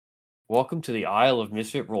Welcome to the Isle of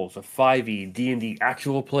Misfit Rolls, a 5e D&D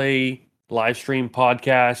actual play live stream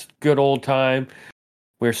podcast. Good old time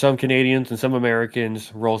where some Canadians and some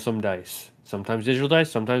Americans roll some dice. Sometimes digital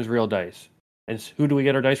dice, sometimes real dice. And who do we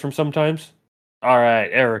get our dice from sometimes? All right,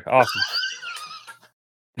 Eric, awesome.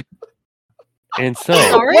 And so,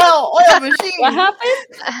 Sorry? Well, oil machine. What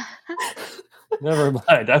happened? never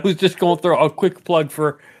mind. I was just going to throw a quick plug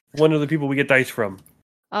for one of the people we get dice from.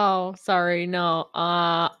 Oh, sorry. No.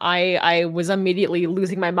 I was immediately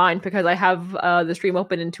losing my mind because I have the stream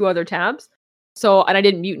open in two other tabs. And I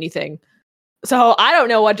didn't mute anything. So I don't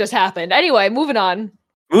know what just happened. Anyway, moving on.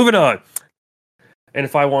 Moving on. And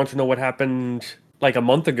if I want to know what happened like a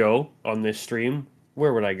month ago on this stream,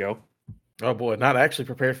 where would I go? Oh boy, not actually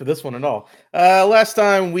prepared for this one at all. Last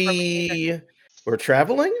time we were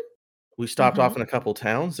traveling, we stopped off in a couple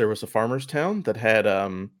towns. There was a farmer's town that had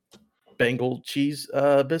Bengal cheese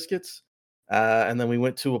biscuits. And then we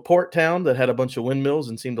went to a port town that had a bunch of windmills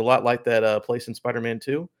and seemed a lot like that place in Spider-Man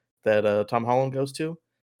 2 that Tom Holland goes to.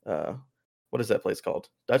 What is that place called?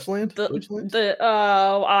 Dutchland?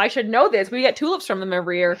 I should know this. We get tulips from them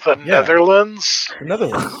every year. The Netherlands? The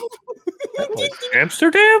Netherlands.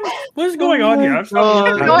 Amsterdam? What is going on here? I have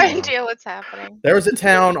no idea what's happening. There was a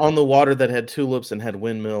town on the water that had tulips and had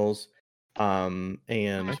windmills. And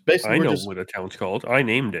basically, I know what a town's called. I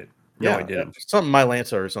named it. No, I didn't. Something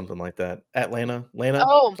Mylanta or something like that. Atlanta?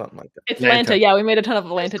 Something like that. Atlanta. Yeah, we made a ton of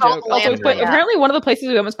Atlanta jokes. Apparently one of the places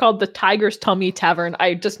we went was called the Tiger's Tummy Tavern.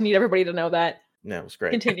 I just need everybody to know that. Yeah, it was great.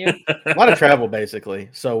 Continue. A lot of travel, basically.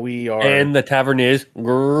 So we are... And the tavern is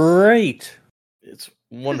great. It's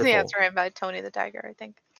wonderful. Yeah, it's ran by Tony the Tiger, I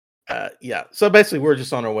think. Yeah. So basically, we're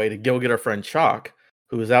just on our way to go get our friend Chalk,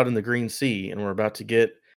 who is out in the Green Sea, and we're about to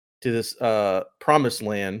get to this promised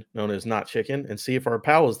land known as Not Chicken and see if our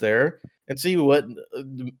pal is there and see what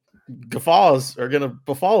guffaws are going to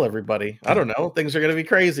befall everybody. I don't know. Things are going to be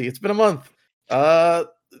crazy. It's been a month. On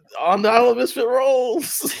the Isle of Misfit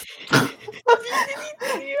Rolls.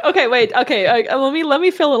 Okay, wait. Okay, let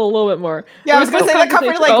me fill it a little bit more. Yeah, I was going to say that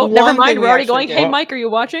covered like one never mind. thing We're already going. did. Hey, Mike, are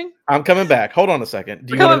you watching? I'm coming back. Hold on a second.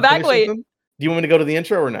 Do you want to wait. Do you want me to go to the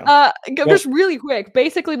intro or no? Just really quick.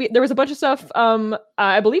 Basically, there was a bunch of stuff.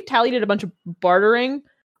 I believe Tally did a bunch of bartering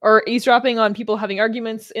or eavesdropping on people having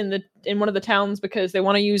arguments in one of the towns because they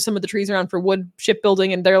want to use some of the trees around for wood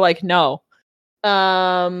shipbuilding, and they're like, no.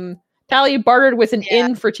 Tally bartered with an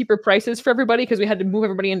inn for cheaper prices for everybody because we had to move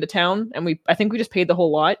everybody into town, and I think we just paid the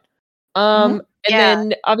whole lot. And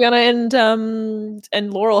then Aviana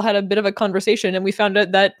and Laurel had a bit of a conversation, and we found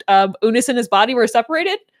out that Unis and his body were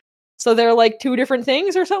separated. So they're like two different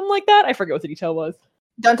things or something like that. I forget what the detail was.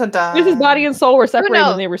 Dun, dun, dun. His body and soul were separated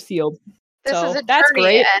when they were sealed. This so is a that's journey,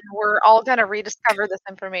 great. and we're all going to rediscover this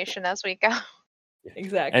information as we go.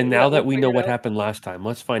 Exactly. And now that we know what happened last time,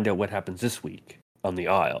 let's find out what happens this week on the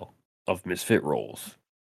Isle of Misfit Rolls.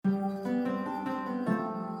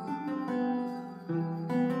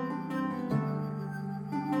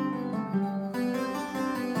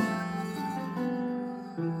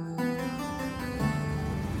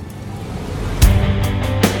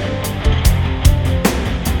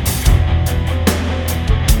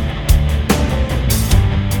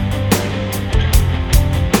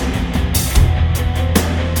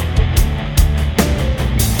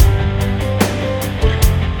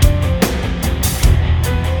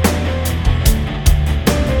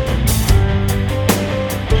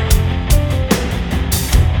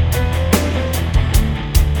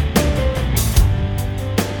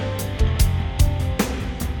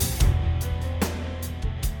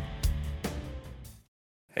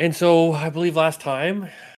 And so I believe last time,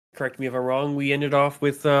 correct me if I'm wrong, we ended off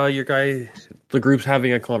with the groups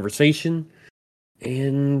having a conversation.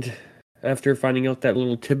 And after finding out that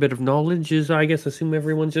little tidbit of knowledge I assume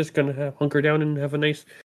everyone's just going to hunker down and have a nice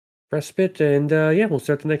respite. And we'll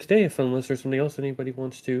start the next day unless there's something else anybody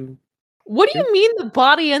wants to. What do you mean the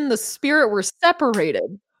body and the spirit were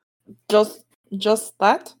separated? Just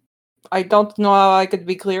that? I don't know how I could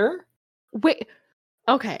be clearer. Wait.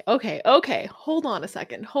 Okay. Hold on a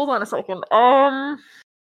second. No,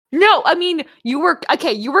 I mean, you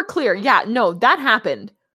were clear. Yeah, no, that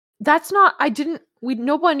happened. That's not,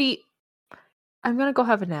 nobody, I'm gonna go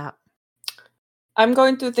have a nap. I'm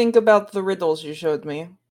going to think about the riddles you showed me.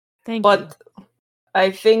 Thank you. But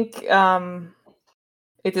I think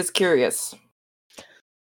it is curious.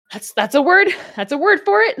 That's a word. That's a word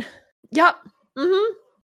for it. Yep. Mm-hmm.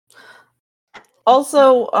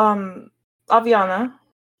 Also, Aviana.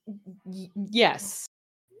 Yes.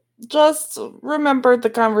 Just remember the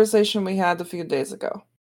conversation we had a few days ago.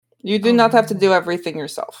 You do not have to do everything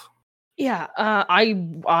yourself. Yeah, I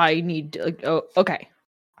need... okay.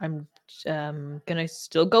 I'm gonna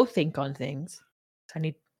still go think on things.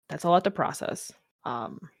 That's a lot to process.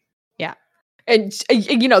 Yeah, and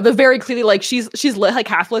the very clearly like she's like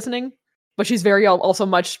half listening, but she's very also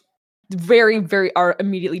very very are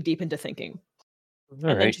immediately deep into thinking,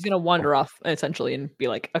 and then she's gonna wander off essentially and be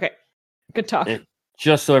like, okay, good talk. And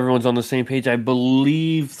just so everyone's on the same page, I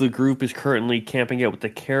believe the group is currently camping out with the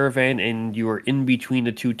caravan, and you are in between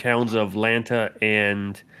the two towns of Lanta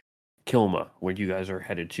and Kilma, where you guys are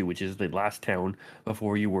headed to, which is the last town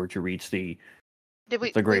before you were to reach the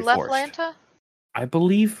Great left Forest. Lanta? I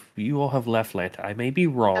believe you all have left Lanta. I may be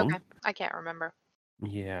wrong. Okay, I can't remember.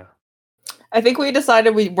 Yeah. I think we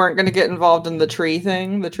decided we weren't going to get involved in the tree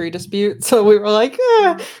dispute. So we were like,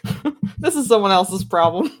 this is someone else's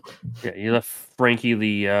problem. Yeah, you left Frankie,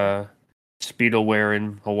 the Speedo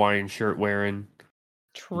wearing, Hawaiian shirt wearing,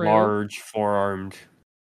 large four-armed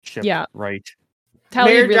shipwright. Right.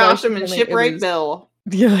 Mayor Josham and Shipwright Bill.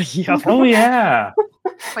 Yeah. Oh, yeah.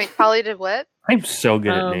 Wait, Polly did what? I'm so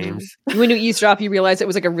good at names. When you eavesdrop, you realize it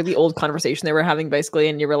was like a really old conversation they were having, basically,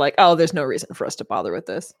 and you were like, "Oh, there's no reason for us to bother with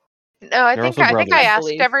this." No, I think I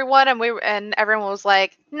asked everyone, and everyone was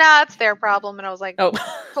like, "Nah, it's their problem." And I was like, "Oh,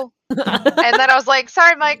 cool." And then I was like,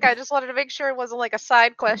 "Sorry, Mike. I just wanted to make sure it wasn't like a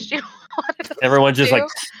side quest you wanted." Everyone's just like,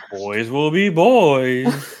 "Boys will be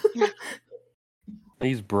boys."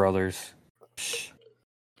 These brothers.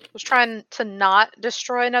 Was trying to not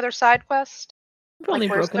destroy another side quest.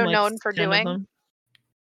 Like where they're known for doing.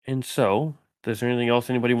 And so, is there anything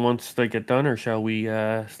else anybody wants to get done, or shall we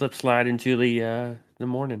slide into the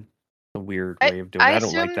morning? A weird way of doing it. I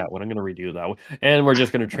don't like that one. I'm going to redo that one. And we're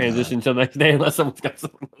just going to transition to the next day unless someone's got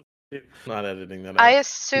something else to do. Not editing that out. I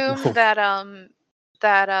assume that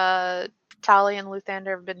Tali and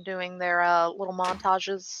Luthander have been doing their little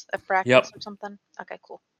montages of practice or something. Okay,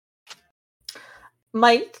 cool.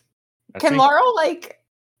 Mike, can Laurel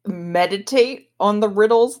meditate on the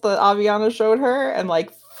riddles that Aviana showed her and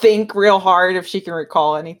think real hard if she can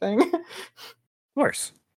recall anything? Of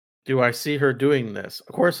course. Do I see her doing this?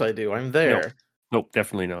 Of course I do. I'm there. Nope,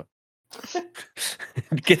 definitely not.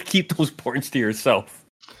 Keep those points to yourself.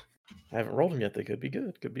 I haven't rolled them yet. They could be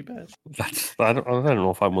good. Could be bad. I don't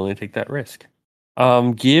know if I'm willing to take that risk.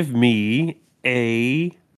 Give me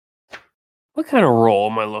a... What kind of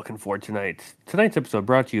roll am I looking for tonight? Tonight's episode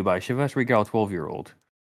brought to you by Chivas Regal 12-year-old.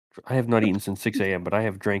 I have not eaten since 6 a.m., but I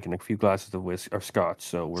have drank in a few glasses of scotch,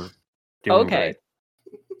 so we're doing great.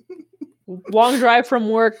 Long drive from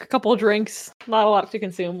work, a couple of drinks, not a lot to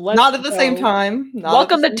consume. Not at the same time.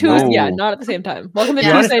 Welcome to Tuesday. Yeah, not at the same time. Welcome to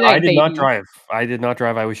Tuesday night, I did not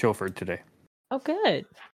drive. I was chauffeured today. Oh, good.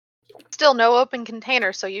 Still no open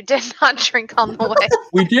container, so you did not drink on the way.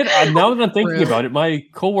 We did. Now that I'm thinking about it, my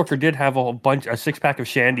coworker did have a 6-pack of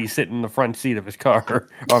shandy sitting in the front seat of his car,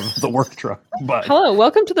 of the work truck. But hello,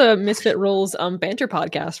 welcome to the Misfit Rules banter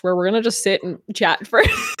podcast, where we're gonna just sit and chat for.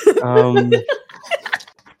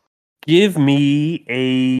 Give me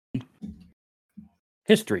a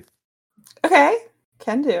history. Okay,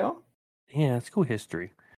 can do. Yeah, let's go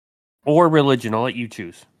history or religion. I'll let you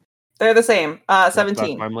choose. They're the same.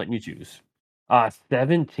 17. I'm letting you choose.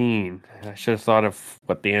 17. I should have thought of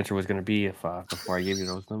what the answer was going to be before I gave you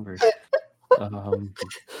those numbers. All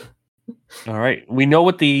right. We know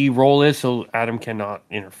what the roll is, so Adam cannot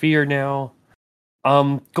interfere now.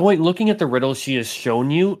 Looking at the riddles she has shown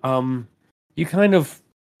you, you kind of,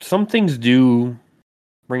 some things do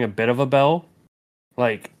ring a bit of a bell.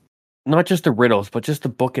 Like, not just the riddles, but just the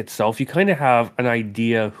book itself. You kind of have an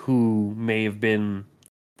idea who may have been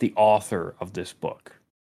the author of this book.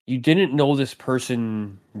 You didn't know this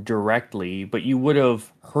person directly, but you would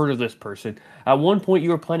have heard of this person. At one point, you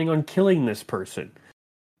were planning on killing this person.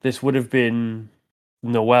 This would have been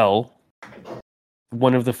Noelle,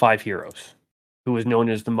 one of the 5 heroes, who was known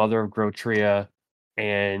as the Mother of Grotria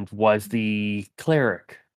and was the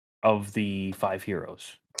cleric of the 5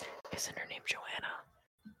 heroes. Isn't her name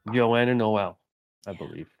Joanna? Joanna Noelle, I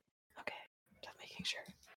believe. Okay, just making sure.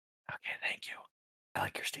 Okay, thank you. I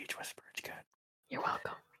like your stage whisper. It's good. You're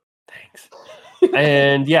welcome. Thanks.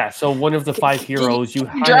 And yeah, so one of the 5 heroes, you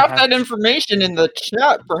drop that information in the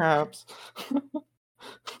chat, perhaps.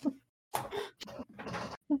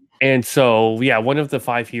 And so, yeah, one of the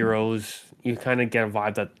 5 heroes, you kind of get a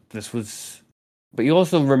vibe that this was, but you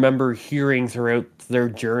also remember hearing throughout their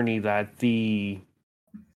journey that the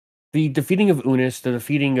defeating of Unis, the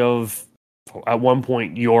defeating of, at one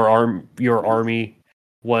point, your army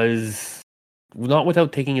was not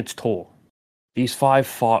without taking its toll. These 5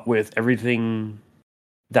 fought with everything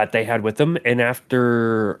that they had with them, and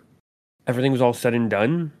after everything was all said and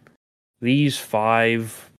done, these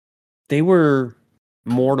 5, they were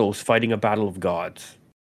mortals fighting a battle of gods.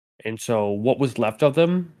 And so what was left of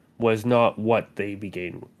them was not what they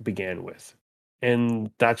began with.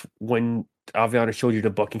 And that's when Aviana showed you the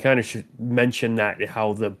book and kind of mentioned that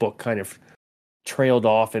how the book kind of trailed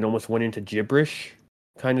off and almost went into gibberish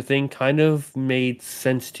kind of thing, kind of made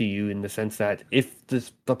sense to you in the sense that if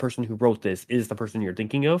the person who wrote this is the person you're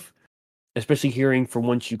thinking of, especially hearing from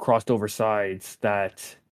once you crossed over sides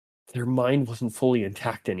that their mind wasn't fully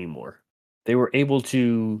intact anymore. They were able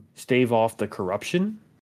to stave off the corruption,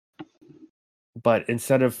 but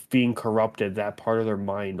instead of being corrupted, that part of their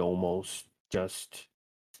mind almost just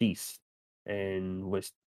ceased and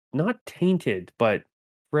was not tainted, but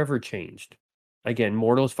forever changed. Again,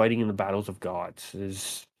 mortals fighting in the battles of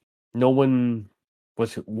gods. No one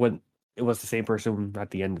was it was the same person at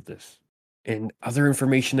the end of this. And other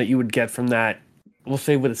information that you would get from that, we'll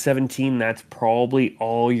say with a 17, that's probably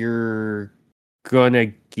all you're gonna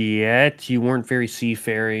get. You weren't very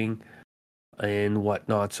seafaring and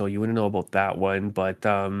whatnot, so you wouldn't know about that one. But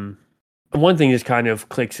one thing that kind of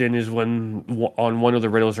clicks in is when on one of the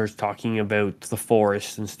riddles there's talking about the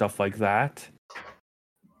forest and stuff like that.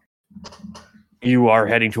 You are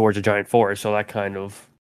heading towards a giant forest, so that kind of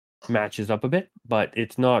matches up a bit, but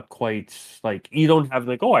it's not quite like you don't have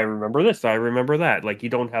like, oh, I remember this, I remember that. Like you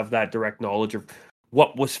don't have that direct knowledge of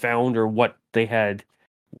what was found or what they had,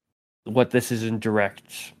 what this is in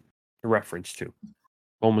direct reference to.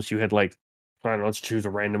 Almost you had like, I don't know, let's choose a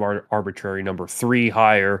random arbitrary number 3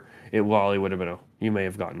 higher. It would have been you may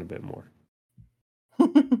have gotten a bit more.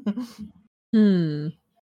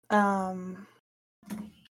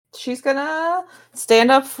 She's gonna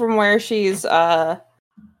stand up from where she's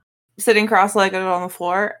sitting cross-legged on the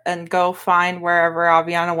floor and go find wherever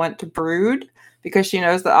Aviana went to brood, because she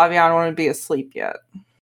knows that Aviana wouldn't be asleep yet.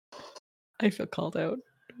 I feel called out.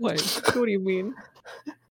 What do you mean?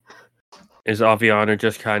 Is Aviana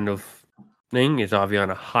just kind of thing? Is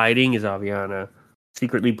Aviana hiding? Is Aviana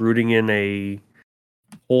secretly brooding in a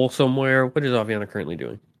hole somewhere? What is Aviana currently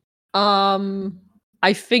doing?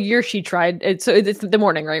 I figure she tried. It's the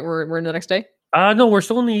morning, right? We're in the next day. No, we're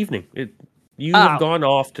still in the evening. You have gone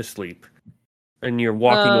off to sleep, and you're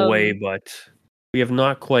walking away, but we have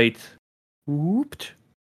not quite whooped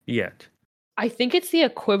yet. I think it's the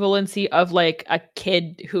equivalency of like a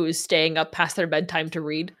kid who is staying up past their bedtime to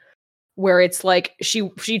read, where it's like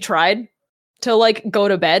she tried to like go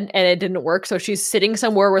to bed and it didn't work, so she's sitting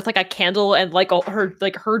somewhere with like a candle and like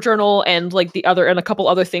her journal and like the other and a couple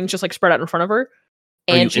other things just like spread out in front of her,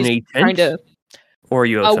 and she's trying to. Or are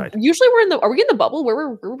you outside? Usually are we in the bubble?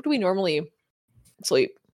 Where do we normally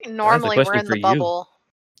sleep? Normally we're in the bubble.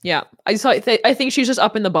 Yeah, I think she's just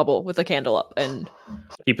up in the bubble with the candle up and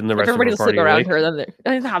keeping the rest of everybody the party sleep around awake. her. Then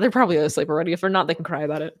they're probably asleep already. If they're not, they can cry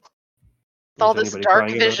about it. With all this dark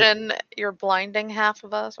vision, you're blinding half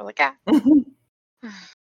of us. We're like, ah.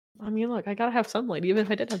 I mean, look, I gotta have sunlight, even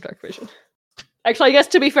if I did have dark vision. Actually, I guess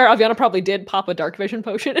to be fair, Aviana probably did pop a dark vision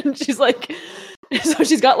potion, and she's like, so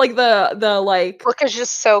she's got like the like. Book is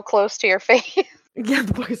just so close to your face. Yeah,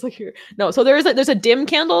 the book is like here. No, so there's a dim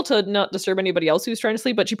candle to not disturb anybody else who's trying to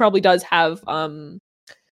sleep, but she probably does have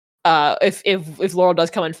if Laurel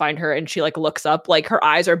does come and find her and she like looks up, like her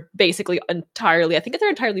eyes are basically entirely, I think they're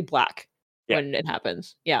entirely black when it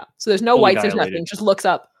happens. Yeah, so there's no whites, there's nothing. Just looks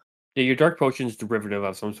up. Yeah, your dark potion is derivative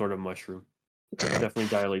of some sort of mushroom. It definitely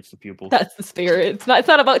dilates the pupils. That's the spirit. It's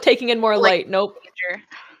not about taking in more light. Nope.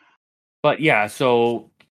 But yeah, so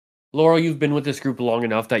Laurel, you've been with this group long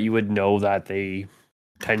enough that you would know that they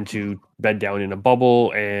tend to bed down in a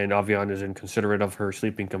bubble, and Aviana is inconsiderate of her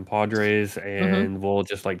sleeping compadres and will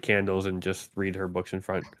just light candles and just read her books in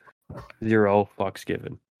front. 0 fucks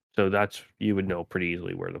given. So you would know pretty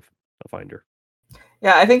easily where to find her.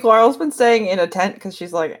 Yeah, I think Laurel's been staying in a tent because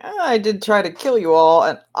she's like, I did try to kill you all,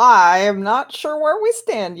 and I am not sure where we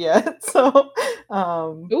stand yet. So,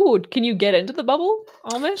 ooh, can you get into the bubble,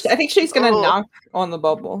 Almost? I think she's gonna knock on the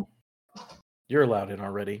bubble. You're allowed in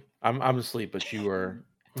already. I'm asleep, but you are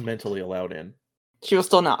mentally allowed in. She will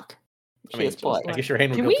still knock. I guess your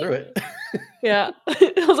hand would go through it. Yeah,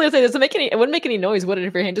 I was gonna say, it wouldn't make any noise, would it,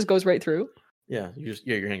 if your hand just goes right through? Yeah,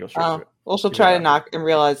 your hand goes straight through it. Well, she'll try to knock and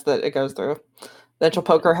realize that it goes through. Then she'll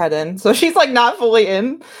poke her head in. So she's like not fully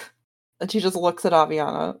in. And she just looks at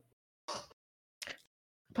Aviana.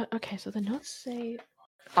 But okay, so the notes say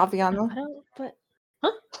Aviana?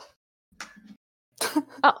 Oh.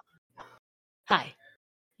 Hi.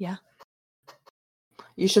 Yeah.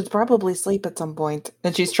 You should probably sleep at some point.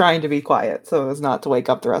 And she's trying to be quiet so as not to wake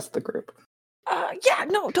up the rest of the group. Yeah,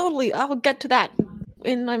 no, totally. I'll get to that.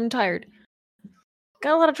 And I'm tired.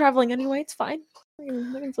 Got a lot of traveling anyway. It's fine. I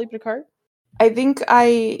can sleep in a car. I think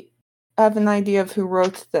I have an idea of who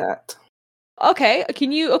wrote that. Okay,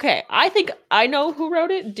 I think I know who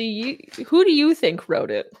wrote it. Who do you think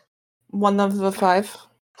wrote it? One of the 5.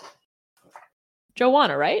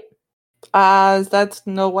 Joanna, right? Is that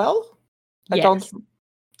Noelle? Yes. I don't.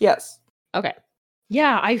 Yes. Okay.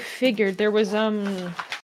 Yeah, I figured there was and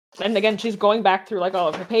again, she's going back through like all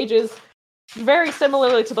of her pages, very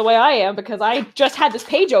similarly to the way I am, because I just had this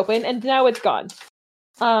page open and now it's gone.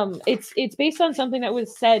 It's based on something that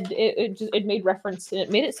was said. It made reference and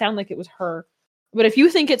it made it sound like it was her. But if you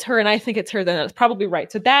think it's her and I think it's her, then that's probably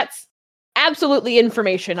right. So that's absolutely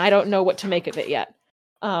information. I don't know what to make of it yet.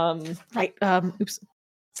 Right. Oops.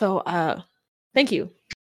 So thank you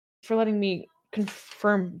for letting me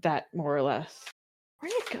confirm that more or less.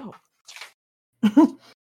 Where did it go?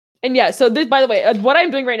 And yeah, so this, by the way, what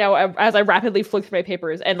I'm doing right now as I rapidly flick through my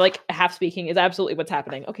papers and like half speaking is absolutely what's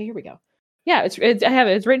happening. Okay, here we go. Yeah, I have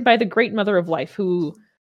it. It's written by the Great Mother of Life, who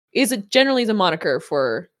is generally a moniker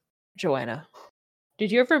for Joanna.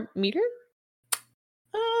 Did you ever meet her?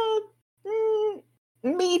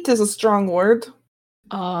 Meet is a strong word.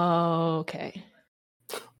 Okay.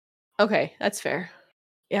 Okay, that's fair.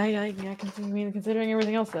 Yeah. Considering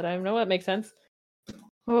everything else that I know, that makes sense.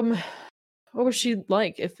 What was she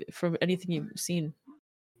like, if from anything you've seen?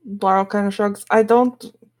 Laurel kind of shrugs. I don't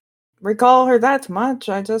recall her that much.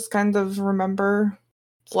 I just kind of remember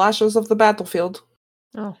flashes of the battlefield.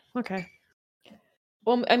 Oh, okay.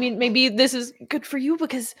 Well, I mean, maybe this is good for you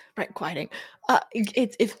because, right, quieting.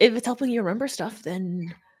 If it's helping you remember stuff,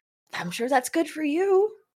 then I'm sure that's good for you.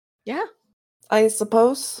 Yeah. I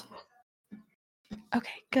suppose.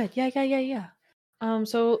 Okay, good. Yeah.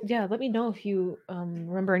 So yeah, let me know if you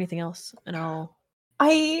remember anything else, and I'll.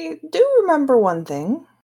 I do remember one thing.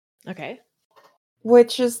 Okay.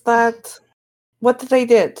 Which is that what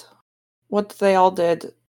they all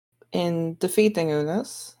did in defeating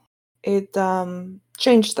Unis, it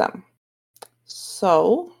changed them.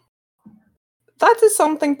 So that is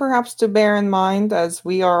something perhaps to bear in mind, as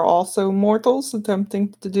we are also mortals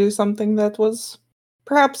attempting to do something that was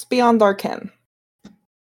perhaps beyond our ken.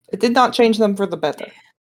 It did not change them for the better.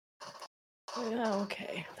 Yeah,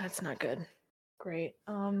 okay. That's not good. Great.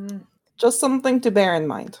 Just something to bear in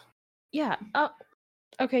mind. Yeah.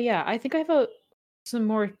 Okay, yeah. I think I have some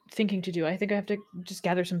more thinking to do. I think I have to just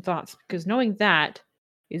gather some thoughts, because knowing that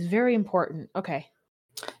is very important. Okay.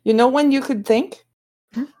 You know when you could think?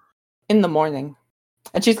 In the morning.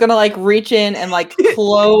 And she's gonna like reach in and like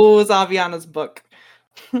close Aviana's book.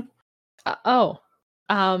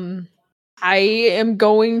 I am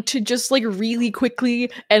going to just like really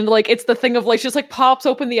quickly, and like it's the thing of like she just like pops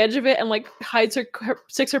open the edge of it and like hides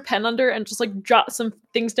sticks her pen under and just like jots some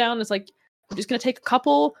things down. It's like, I'm just gonna take a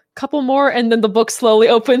couple more, and then the book slowly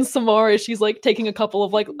opens some more as she's like taking a couple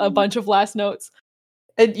of like a bunch of last notes.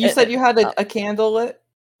 And you said you had a candle lit?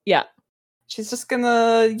 Yeah. She's just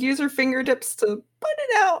gonna use her fingertips to put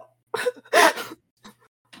it out.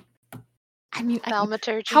 I mean,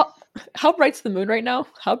 thaumaturgy. How bright's the moon right now?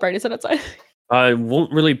 How bright is it outside? It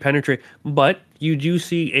won't really penetrate, but you do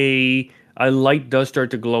see a light does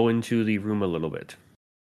start to glow into the room a little bit.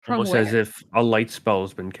 Almost as if a light spell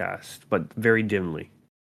has been cast, but very dimly.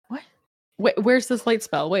 What? Wait, where's this light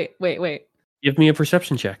spell? Wait. Give me a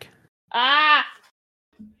perception check. Ah!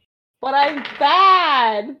 But I'm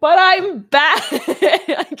bad. I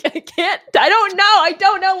can't. I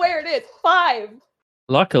don't know where it is. 5.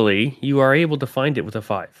 Luckily, you are able to find it with a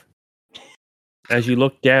 5. As you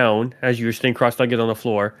look down, as you're sitting cross-legged on the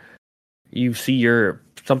floor, you see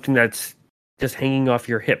something that's just hanging off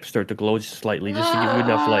your hip start to glow just slightly, just to give you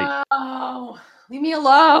enough light. Oh, leave me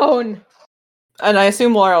alone. And I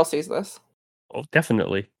assume Laurel sees this. Oh,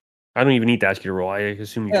 definitely. I don't even need to ask you to roll. I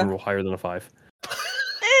assume you can roll higher than a 5.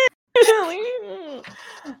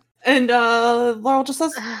 And Laurel just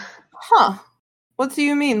says, "Huh? What do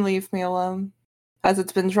you mean, leave me alone? Has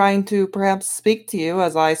it been trying to perhaps speak to you,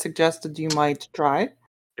 as I suggested you might try?"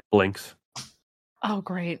 It blinks. Oh,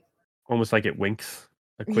 great. Almost like it winks.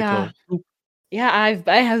 A quick little... Yeah,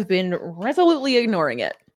 I have been resolutely ignoring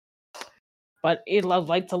it. But it loves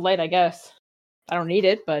light to light, I guess. I don't need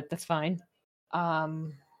it, but that's fine.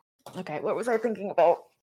 Okay, what was I thinking about?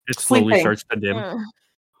 It slowly starts to dim.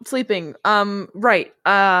 Sleeping. Right.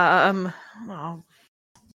 Well,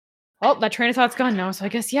 that train of thought's gone now, so I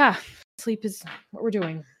guess, yeah. Sleep is what we're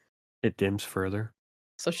doing. It dims further.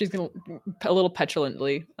 So she's gonna a little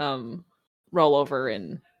petulantly roll over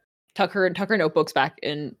and tuck her notebooks back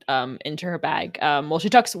into her bag. Well, she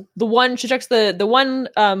tucks the one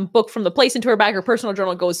book from the place into her bag. Her personal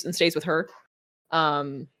journal goes and stays with her.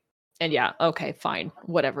 And yeah, okay, fine,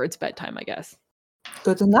 whatever. It's bedtime, I guess.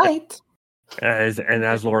 Good night. As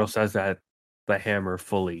Laurel says that, the hammer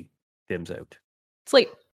fully dims out. Sleep.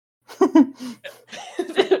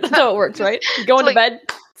 That's how it works, right? You go into bed,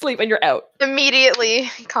 sleep, and you're out. Immediately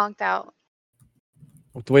conked out.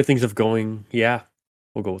 The way things are going, yeah,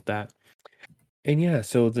 we'll go with that. And yeah,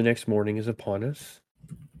 so the next morning is upon us.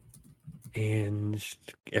 And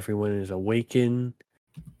everyone is awakened.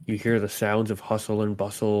 You hear the sounds of hustle and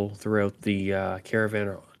bustle throughout the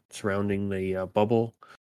caravan surrounding the bubble.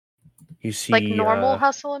 You see, like normal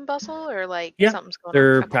hustle and bustle, or like something's going on.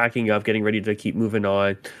 They're packing up, getting ready to keep moving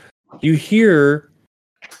on. You hear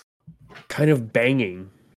kind of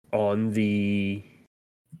banging on the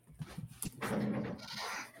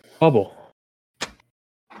bubble,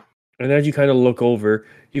 and as you kind of look over,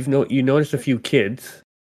 you notice a few kids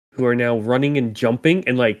who are now running and jumping,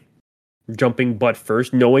 and like jumping butt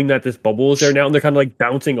first, knowing that this bubble is there now, and they're kind of like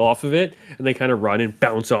bouncing off of it, and they kind of run and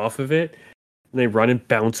bounce off of it, and they run and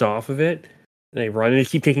bounce off of it, and they run and they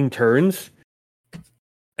keep taking turns,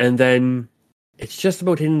 and then it's just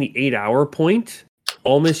about hitting the 8-hour point.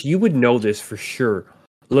 Almost, you would know this for sure,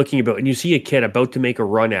 looking about, and you see a kid about to make a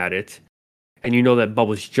run at it, and you know that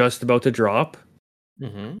bubble's just about to drop.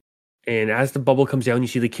 Mm-hmm. And as the bubble comes down, you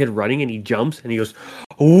see the kid running, and he jumps, and he goes,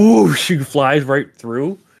 whoosh, he flies right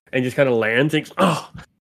through, and just kind of lands, and,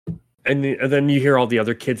 and then you hear all the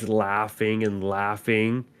other kids laughing, and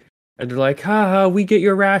they're like, ha, we get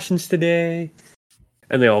your rations today.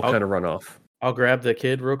 And they all kind of run off. I'll grab the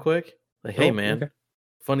kid real quick. Like, hey, man,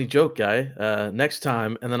 funny joke, guy. Next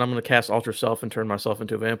time, and then I'm going to cast Alter Self and turn myself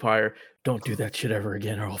into a vampire. Don't do that shit ever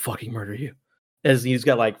again, or I'll fucking murder you. As he's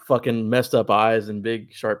got like fucking messed up eyes and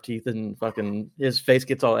big sharp teeth, and fucking his face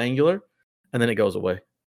gets all angular, and then it goes away.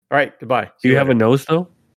 All right, goodbye. Do you have a nose though?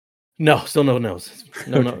 No, still no nose.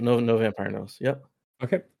 No vampire nose. Yep.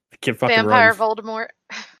 Okay. The kid fucking Vampire runs. Voldemort.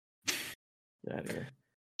 Get out of here.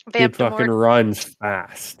 Kid fucking runs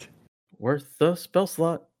fast. Worth the spell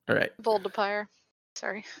slot. All right. Voldemort.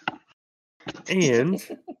 Sorry. And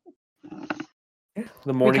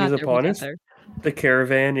the morning is upon us. The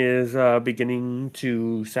caravan is beginning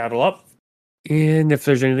to saddle up. And if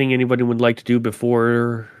there's anything anybody would like to do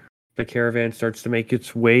before the caravan starts to make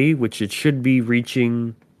its way, which it should be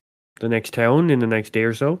reaching the next town in the next day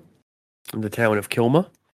or so, the town of Kilma.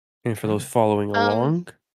 And for those following along,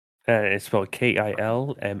 it's spelled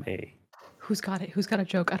Kilma. Who's got it? Who's got a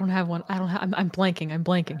joke? I don't have one. I'm blanking. I'm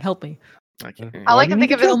blanking. Help me. I like to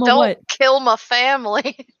think of it as don't kill my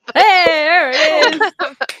family. Hey, there it is.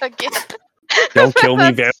 Again. Don't kill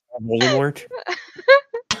me, Vampire Voldemort.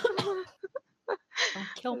 Don't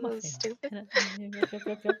kill my family.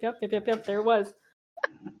 Yep, there it was.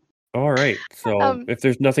 All right. So if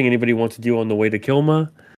there's nothing anybody wants to do on the way to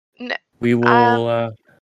Kilma, we will...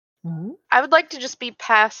 I would like to just be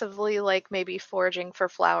passively, like, maybe foraging for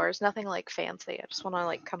flowers. Nothing, like, fancy. I just want to,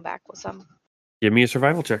 like, come back with some. Give me a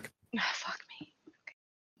survival check. Fuck me.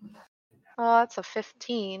 Okay. Oh, that's a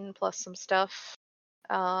 15 plus some stuff.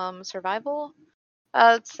 Survival?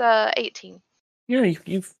 It's 18. Yeah,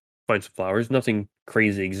 you find some flowers. Nothing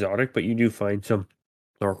crazy exotic, but you do find some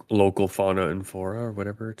local fauna and flora, or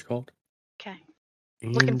whatever it's called. Okay.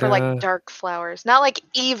 Looking for like dark flowers, not like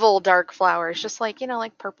evil dark flowers, just like,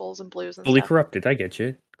 like purples and blues and fully stuff. Corrupted. I get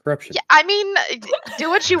you. Corruption. Yeah, I mean, do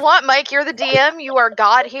what you want, Mike. You're the DM. You are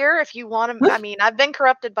God here. If you want to, I mean, I've been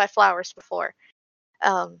corrupted by flowers before,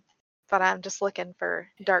 but I'm just looking for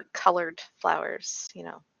dark colored flowers,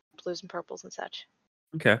 blues and purples and such.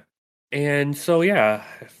 Okay. And so yeah,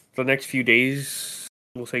 the next few days,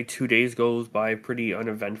 we'll say 2 days, goes by pretty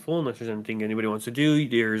uneventful, unless there's anything anybody wants to do.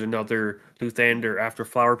 There's another Luthander after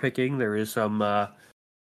flower picking. There is some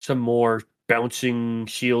more bouncing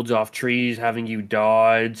shields off trees, having you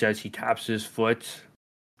dodge as he taps his foot.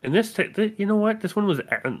 And this, you know what? This one was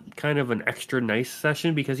kind of an extra nice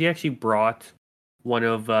session because he actually brought one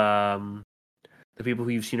of the people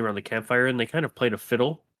who you've seen around the campfire, and they kind of played a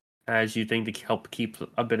fiddle as you think to help keep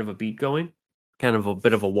a bit of a beat going. Kind of a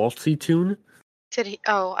bit of a waltzy tune. Did he?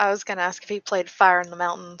 Oh, I was gonna ask if he played Fire in the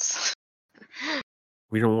Mountains.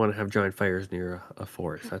 We don't want to have giant fires near a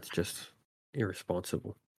forest. That's just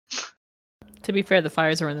irresponsible. To be fair, the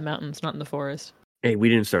fires are in the mountains, not in the forest. Hey, we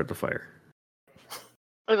didn't start the fire.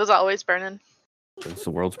 It was always burning. Since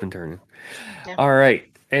the world's been turning. Yeah. All right,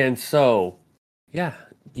 and so, yeah,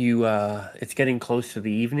 you. It's getting close to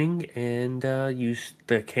the evening, and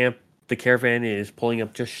the caravan is pulling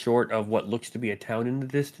up just short of what looks to be a town in the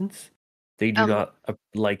distance. They do not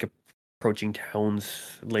like approaching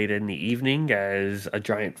towns late in the evening, as a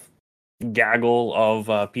giant gaggle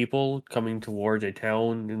of people coming towards a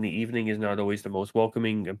town in the evening is not always the most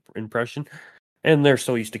welcoming impression. And they're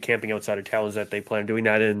so used to camping outside of towns that they plan on doing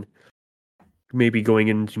that and maybe going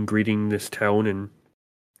in and greeting this town and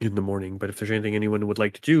in the morning. But if there's anything anyone would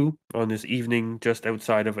like to do on this evening, just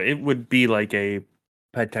outside of it, would be like a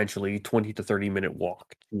potentially 20 to 30-minute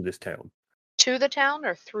walk to this town. To the town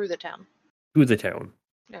or through the town? To the town.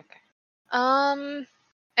 Okay. And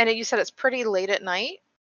you said it's pretty late at night?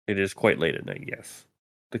 It is quite late at night, yes.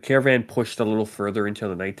 The caravan pushed a little further into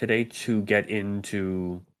the night today to get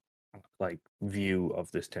into like view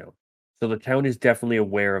of this town. So the town is definitely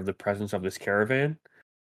aware of the presence of this caravan.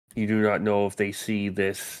 You do not know if they see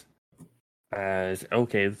this as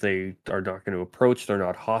okay, they are not going to approach, they're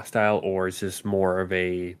not hostile, or is this more of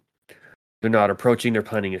a they're not approaching, they're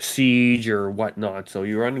planning a siege or whatnot. So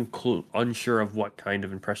you're unsure of what kind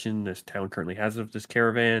of impression this town currently has of this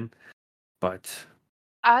caravan. But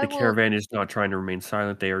the caravan is not trying to remain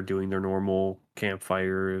silent. They are doing their normal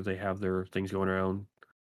campfire. They have their things going around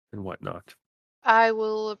and whatnot. I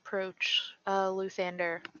will approach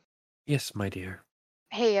Luthander. Yes, my dear.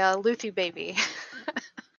 Hey, Luthu baby.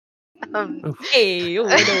 Hey, oh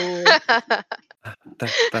no.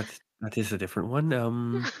 That is a different one.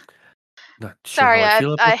 Not sure Sorry, how I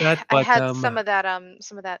feel about that, but I had some of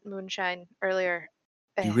that moonshine earlier.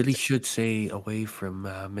 you really should stay away from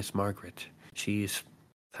Miss Margaret.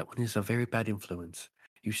 That one is a very bad influence.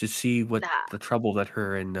 You should see what the trouble that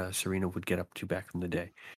her and Serena would get up to back in the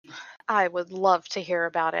day. I would love to hear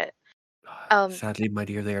about it. Sadly, my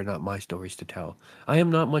dear, they are not my stories to tell. I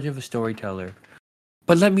am not much of a storyteller.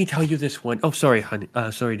 But let me tell you this one. Oh, sorry, honey.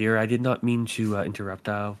 Sorry, dear. I did not mean to interrupt.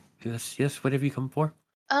 Yes. What have you come for?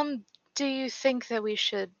 Do you think that we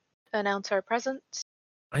should announce our presence?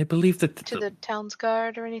 I believe that to the town's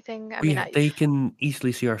guard or anything. They can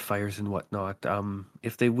easily see our fires and whatnot.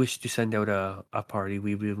 If they wish to send out a party,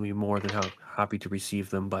 we will be more than happy to receive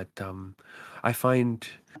them. But I find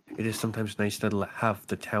it is sometimes nice to have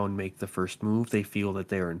the town make the first move. They feel that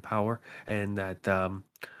they are in power and that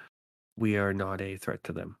we are not a threat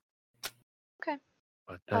to them. Okay.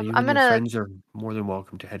 But you and your friends are more than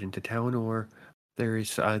welcome to head into town, or there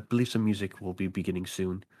is, I believe, some music will be beginning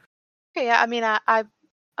soon. Okay, yeah.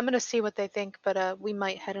 I'm gonna see what they think, but we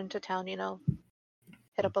might head into town.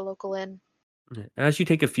 Hit up a local inn. As you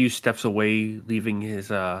take a few steps away, leaving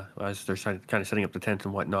his as they're kind of setting up the tent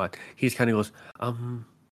and whatnot, he's kind of goes,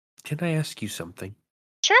 can I ask you something?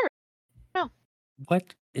 Sure. No.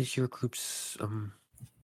 What is your group's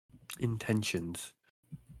intentions?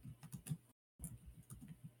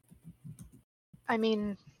 I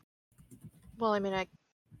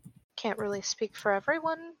can't really speak for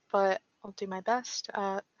everyone, but I'll do my best.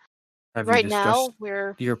 Right now,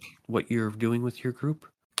 what you're doing with your group?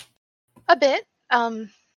 A bit.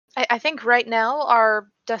 I think right now our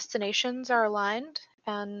destinations are aligned,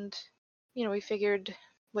 and we figured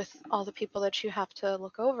with all the people that you have to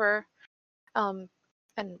look over, and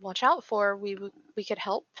watch out for, we could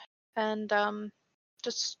help and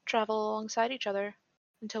just travel alongside each other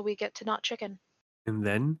until we get to Not Chicken. And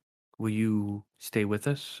then, will you stay with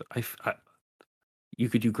us? You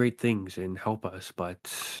could do great things and help us, but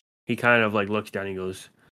he kind of like looks down and goes,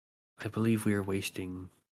 I believe we are wasting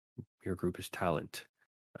your group's talent.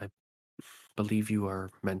 I believe you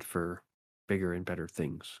are meant for bigger and better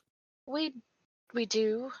things. We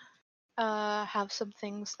do have some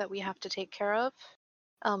things that we have to take care of,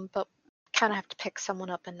 but kind of have to pick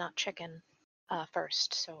someone up and Not Chicken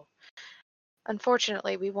first. So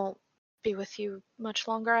unfortunately, we won't be with you much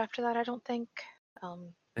longer after that, I don't think.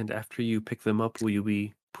 And after you pick them up, will you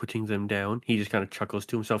be putting them down? He just kind of chuckles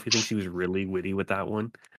to himself. He thinks he was really witty with that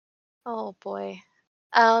one. Oh boy.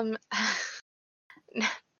 No,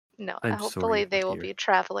 hopefully they will be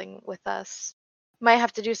traveling with us. Might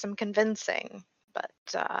have to do some convincing, but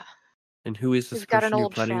and who is this person you're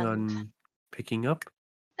planning on picking up?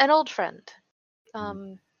 An old friend. I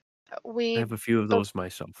have a few of those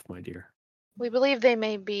myself, my dear. We believe they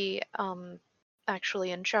may be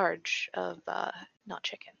actually in charge of Not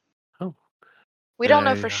Chicken. Oh. We don't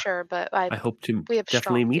know for sure, but I hope to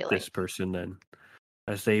definitely meet this person then,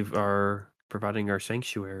 as they are providing our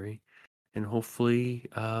sanctuary, and hopefully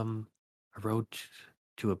a road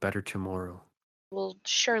to a better tomorrow. We'll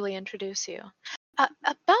surely introduce you.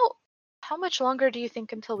 About how much longer do you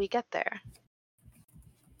think until we get there?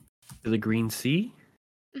 To the Green Sea?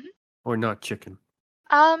 Mm-hmm. Or Not Chicken?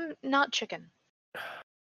 Not Chicken.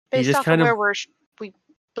 Based off of where we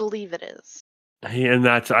believe it is. And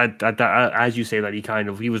that's as you say that,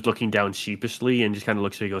 he was looking down sheepishly and just kind of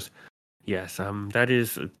looks at you and goes, yes, that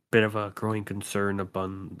is a bit of a growing concern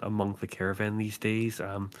among the caravan these days.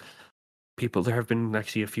 There have been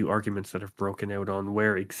actually a few arguments that have broken out on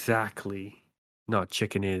where exactly Not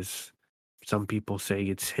Chicken is. Some people say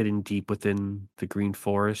it's hidden deep within the Green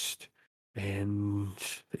Forest, and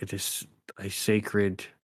it is a sacred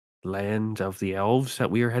land of the elves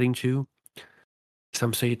that we are heading to.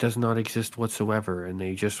 Some say it does not exist whatsoever, and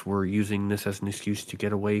they just were using this as an excuse to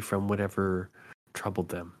get away from whatever troubled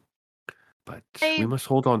them. But Hey. we must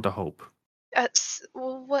hold on to hope.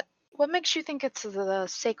 What makes you think it's the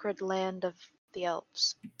sacred land of the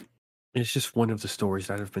elves? It's just one of the stories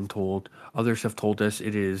that have been told. Others have told us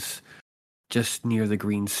it is just near the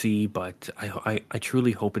Green Sea, but I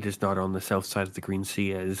truly hope it is not on the south side of the Green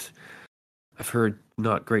Sea, as I've heard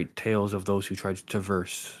not great tales of those who tried to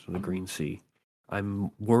traverse the Green Sea.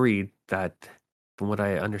 I'm worried that, from what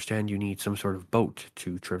I understand, you need some sort of boat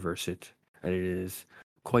to traverse it. And it is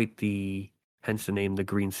quite hence the name, the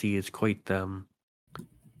Green Sea is quite, I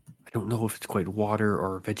don't know if it's quite water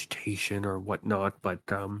or vegetation or whatnot, but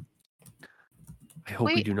I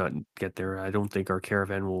hope we do not get there. I don't think our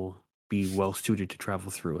caravan will be well suited to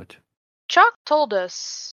travel through it. Chalk told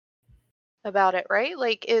us about it, right?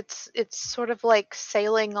 Like it's sort of like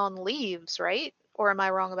sailing on leaves, right? Or am I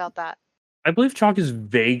wrong about that? I believe Chalk has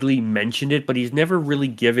vaguely mentioned it, but he's never really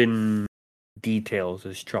given details,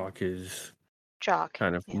 as Chalk is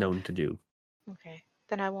kind of known to do. Okay,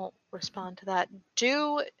 then I won't respond to that.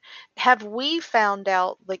 Have we found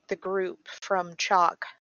out, like, the group from Chalk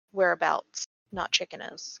whereabouts Not Chicken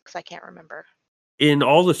is? Because I can't remember. In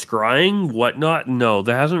all the scrying, whatnot, no,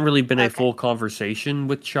 there hasn't really been a full conversation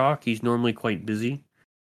with Chalk. He's normally quite busy.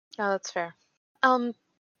 Oh, that's fair.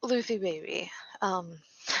 Luffy baby,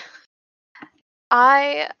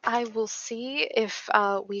 I will see if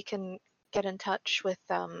we can get in touch with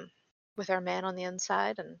our man on the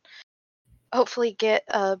inside and hopefully get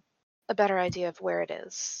a better idea of where it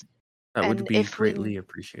is. That would be greatly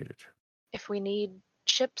appreciated. If we need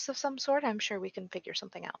ships of some sort, I'm sure we can figure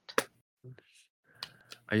something out.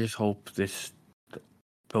 I just hope this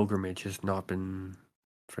pilgrimage has not been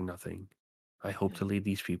for nothing. I hope to lead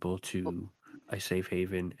these people to a safe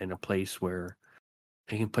haven and a place where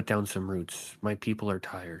they can put down some roots. My people are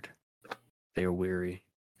tired. They are weary.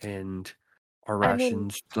 And our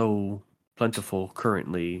rations, though plentiful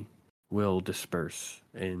currently, will disperse.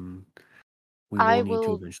 And we will need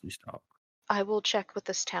to eventually stop. I will check with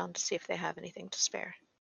this town to see if they have anything to spare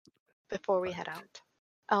before we head out.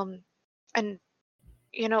 And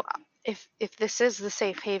you know, if this is the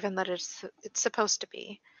safe haven that it's supposed to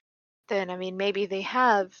be, then I mean maybe they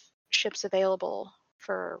have ships available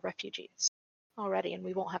for refugees already, and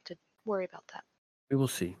we won't have to worry about that. We will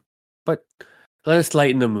see. But let us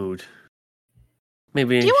lighten the mood.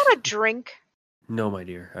 Maybe. Do you want a drink? No, my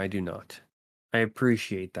dear, I do not. I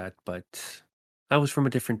appreciate that, but I was from a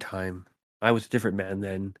different time. I was a different man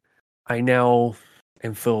then. I now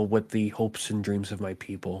am filled with the hopes and dreams of my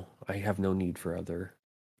people. I have no need for other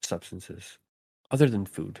substances other than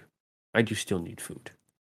food. I do still need food.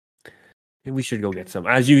 And we should go get some.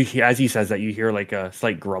 As he says that, you hear like a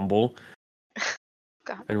slight grumble.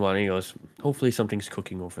 God. And Wani goes, hopefully something's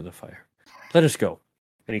cooking over the fire. Let us go.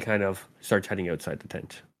 And he kind of starts heading outside the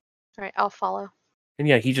tent. All right, I'll follow. And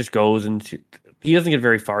yeah, he just goes and he doesn't get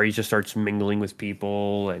very far. He just starts mingling with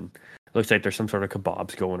people, and it looks like there's some sort of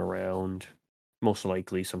kebabs going around. Most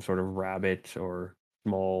likely some sort of rabbit or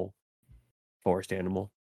small forest animal.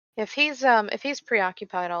 If he's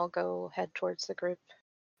preoccupied, I'll go head towards the group.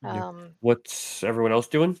 What's everyone else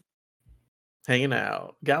doing? Hanging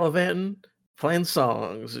out, gallivanting, playing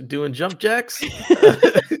songs, doing jump jacks.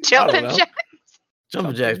 Jumping jacks.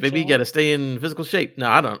 Jumping jacks, baby. You gotta stay in physical shape. No,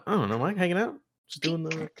 I don't know, Mike. Hanging out, just doing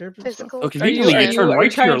the physical. Okay, you turn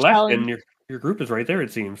right to your left, and your group is right there.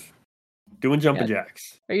 It seems doing jumping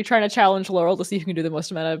jacks. Are you trying to challenge Laurel to see if you can do the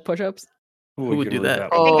most amount of push-ups? Who would do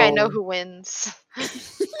that? I think I know who wins.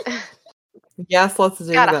 Yes, let's do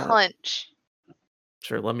that. Got a hunch.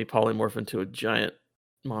 Sure, let me polymorph into a giant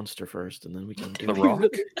monster first, and then we can do the Rock.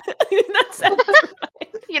 That sounds right.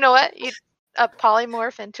 You know what? You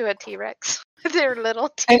polymorph into a T-Rex. They're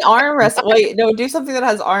little. An arm wrestle. Wait, no, do something that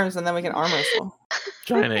has arms, and then we can arm wrestle.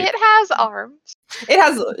 Giant ape. It has arms. It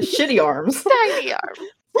has shitty arms. Tiny arms.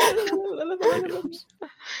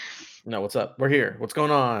 No, what's up? We're here. What's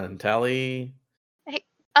going on, Tally? Hey,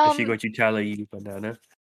 Is she going to Tally banana?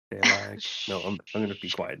 No, I'm going to be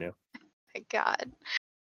quiet now. My God.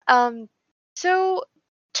 So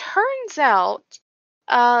turns out,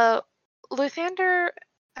 Luthander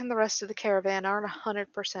and the rest of the caravan aren't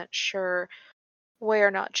 100% sure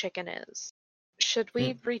where Not Chicken is. Should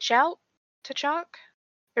we reach out to Chalk?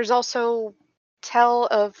 There's also tell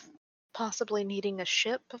of possibly needing a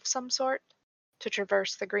ship of some sort to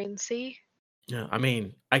traverse the Green Sea. Yeah, I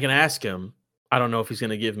mean, I can ask him. I don't know if he's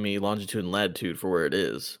going to give me longitude and latitude for where it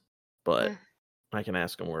is, but I can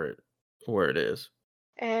ask him where it is.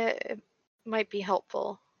 It might be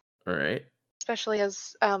helpful. All right. especially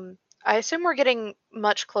as I assume we're getting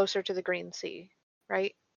much closer to the Green Sea,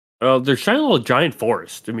 right? There's shining a little giant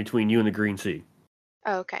forest in between you and the Green Sea.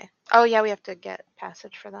 Oh, okay. Oh yeah, we have to get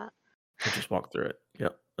passage for that. We'll just walk through it.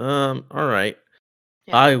 Yep. All right.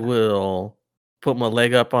 Yeah. I will put my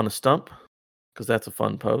leg up on a stump because that's a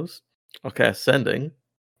fun pose. I'll cast Sending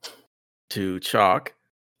to Chalk.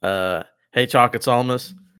 Hey, Chalk, it's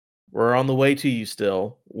Almas. We're on the way to you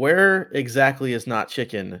still. Where exactly is Not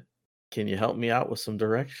Chicken? Can you help me out with some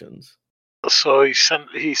directions? So he sent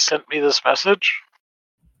me this message.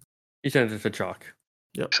 He sent it to Chalk.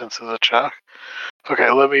 Yep. Sent to the chat. Okay,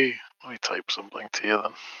 let me type something to you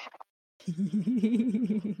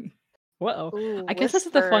then. Whoa. Ooh, I guess this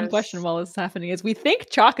is the fun question whispers. while this is happening is we think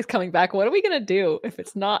Chalk is coming back. What are we gonna do if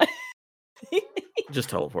it's not? Just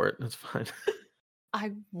teleport. That's fine.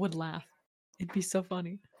 I would laugh. It'd be so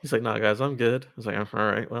funny. He's like, nah, guys, I'm good. I was like, all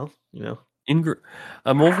right, well, you know.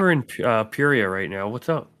 I'm over in Puria right now. What's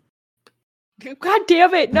up? God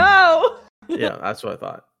damn it, no! Yeah, that's what I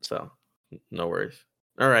thought. So, no worries.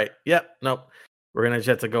 All right. Yep. Nope. We're going to just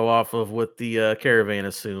have to go off of what the caravan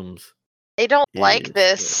assumes. They don't like Is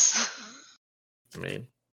this. I mean,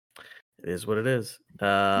 it is what it is.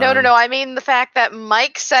 No. I mean the fact that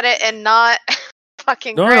Mike said it and not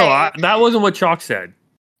fucking No, Greg. that wasn't what Chalk said.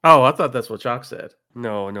 Oh, I thought that's what Chalk said.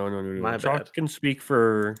 No. My Chalk bad. can speak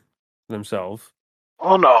for themselves.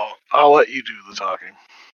 Oh no, I'll let you do the talking.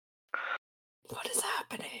 What is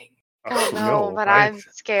happening? Oh no, but I'm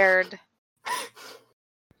scared.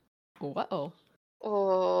 Whoa.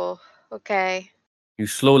 Oh, okay. You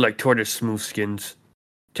slow like tortoise smooth skins.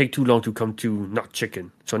 Take too long to come to Not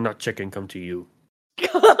Chicken, so Not Chicken come to you.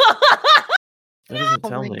 That doesn't Oh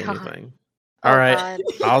tell my me God. anything. Oh, All right. God.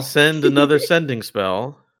 I'll send another sending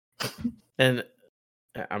spell. And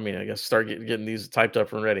I mean, I guess start getting these typed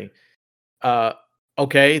up and ready.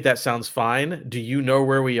 Okay, that sounds fine. Do you know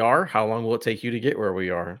where we are? How long will it take you to get where we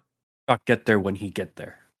are? Chalk get there when he get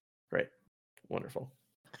there. Great. Wonderful.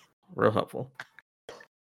 Real helpful.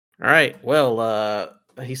 All right. Well,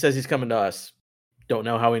 he says he's coming to us. Don't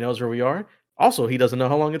know how he knows where we are. Also, he doesn't know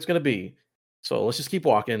how long it's going to be. So let's just keep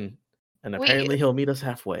walking. And apparently he'll meet us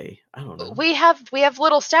halfway. I don't know. We have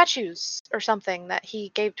little statues or something that he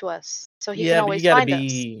gave to us, so he can But you always gotta find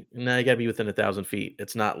us. be you gotta be within 1,000 feet.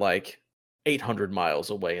 It's not like 800 miles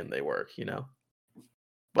away and they work, you know.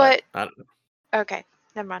 But- I don't know. Okay,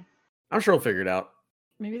 never mind. I'm sure we'll figure it out.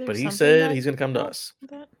 Maybe there's But he something said that he's gonna come to helps us.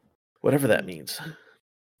 with that. Whatever that means.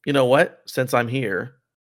 You know what? Since I'm here,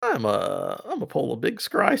 I'm gonna pull a big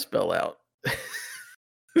scry spell out.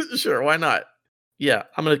 Sure, why not? Yeah,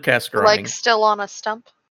 I'm gonna cast scrying. Like still on a stump.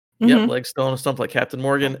 Yep, Mhm. legs still on a stump like Captain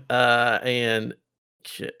Morgan. And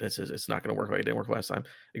shit, it's not gonna work like it didn't work last time.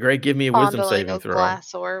 Greg, give me a wisdom Onto like saving a throw.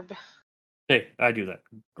 glass orb. Hey, I do that.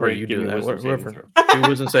 Or Great, you give do me a that. wisdom saving Whoever. throw. Do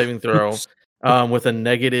wisdom saving throw. With a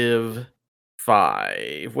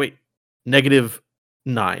 -5. Wait,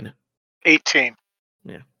 -9. 18.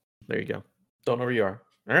 There you go. Don't know where you are.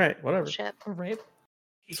 All right, whatever. Shit. Right.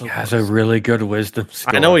 He So has a close. really good wisdom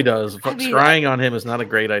skill. I know he does. I mean, Scrying on him is not a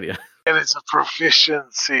great idea. And it's a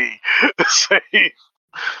proficiency save.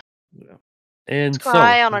 And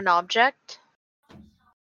Scry so, on an object.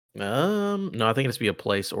 No, I think it has to be a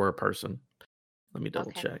place or a person. Let me double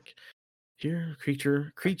Okay. check. Here,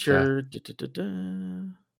 creature.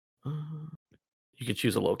 You can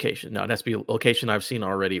choose a location. No, it has to be a location I've seen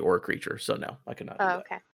already or a creature. So no, I cannot do Oh, that.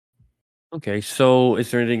 okay. okay, so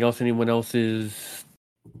is there anything else anyone else is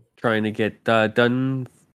trying to get done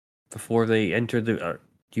before they enter the?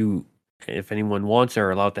 If anyone wants,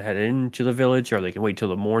 are allowed to head into the village, or they can wait till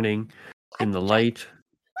the morning in the light.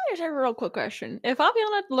 I just have a real quick question. If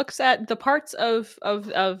Aviana looks at the parts of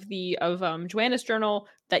Joanna's journal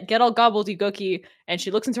that get all gobbledygooky, and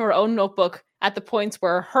she looks into her own notebook at the points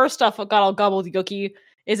where her stuff got all gobbledygooky,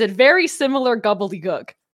 is it very similar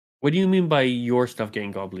gobbledygook? What do you mean by your stuff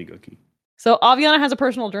getting gobbledygooky? So Aviana has a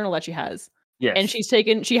personal journal that she has. Yes. And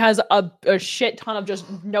she has a shit ton of just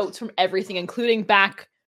notes from everything, including back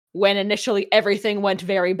when initially everything went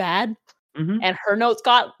very bad, Mhm. and her notes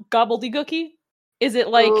got gobbledygooky. Is it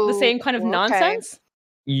like the same kind of Ooh, okay. nonsense?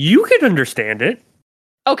 You can understand it.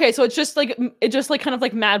 Okay, so it's just like kind of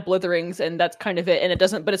like mad blitherings, and that's kind of it. And it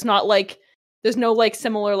doesn't, but it's not like there's no like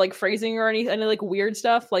similar like phrasing or any like weird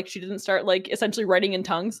stuff. Like she didn't start like essentially writing in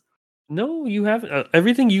tongues. No, you haven't.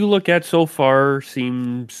 Everything you look at so far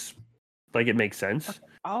seems like it makes sense.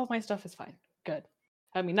 All of my stuff is fine. Good.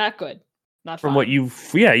 I mean, not good. Not From fine. what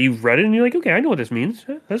you've read it and you're like, okay, I know what this means.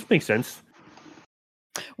 This makes sense.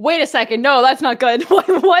 Wait a second. No, that's not good.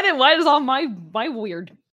 Why does all my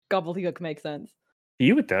weird gobbledygook make sense? To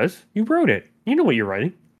you, it does. You wrote it. You know what you're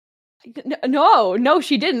writing. No,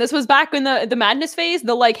 she didn't. This was back in the madness phase.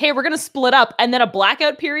 The like, hey, we're gonna split up, and then a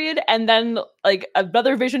blackout period, and then like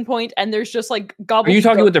another vision point, and there's just like Are you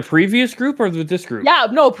talking with the previous group or with this group? Yeah,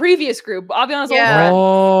 no, previous group. Aviana's Yeah. old friend.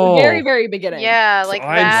 Oh, Very, very beginning. Yeah, So like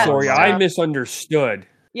I'm that. sorry, stuff. I misunderstood.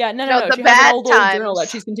 Yeah, no. No, the She has bad an old journal that times.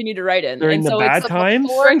 she's continued to write in. During and the so bad it's the times?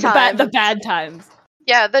 before during the times. bad times.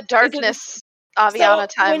 Yeah, the darkness Aviana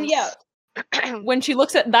times. When she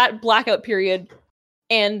looks at that blackout period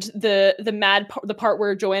and the part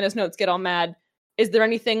where Joanna's notes get all mad, is there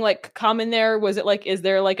anything like common there? Was it like, is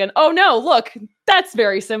there like an, oh no, look, that's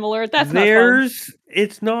very similar. That's not fun.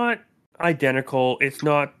 It's not identical. It's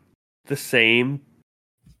not the same,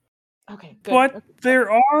 Okay, good. but Okay. there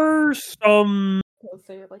are some I'll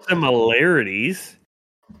say it like that. similarities,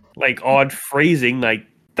 like odd phrasing, like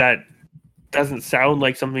that doesn't sound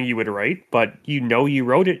like something you would write, but you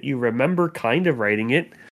wrote it. You remember kind of writing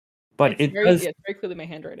it, but It's very clearly my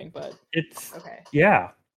handwriting, but it's okay. yeah,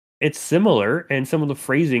 it's similar, and some of the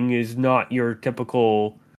phrasing is not your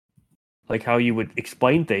typical, like how you would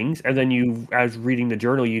explain things, and then you, as reading the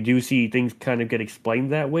journal, you do see things kind of get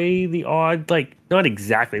explained that way. The odd, like not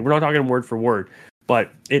exactly. We're not talking word for word,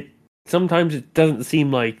 but sometimes it doesn't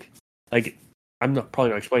seem like I'm probably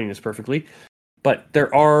not explaining this perfectly, but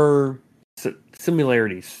there are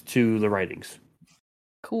similarities to the writings.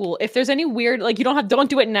 Cool. If there's any weird, like you don't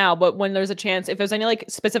do it now, but when there's a chance, if there's any like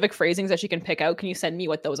specific phrasings that she can pick out, can you send me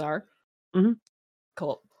what those are? Mhm.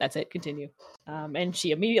 Cool. That's it. Continue. And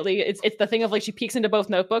she immediately, it's the thing of like she peeks into both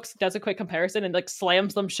notebooks, does a quick comparison, and like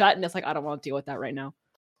slams them shut, and it's like I don't want to deal with that right now.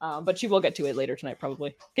 But she will get to it later tonight,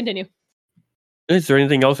 probably. Continue. Is there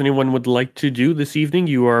anything else anyone would like to do this evening?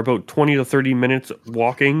 You are about 20 to 30 minutes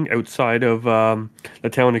walking outside of the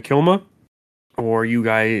town of Kilma, or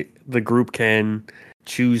the group can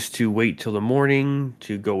choose to wait till the morning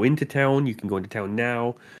to go into town. You can go into town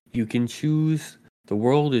now. You can choose. The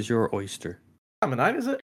world is your oyster. What time of night is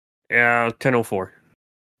it? Yeah, 10:04.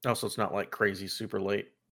 Oh, so it's not like crazy super late.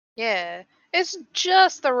 Yeah, it's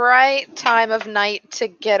just the right time of night to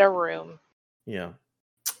get a room. Yeah.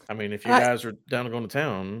 I mean, if you guys are down to going to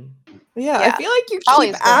town. Yeah, I Yeah. feel like you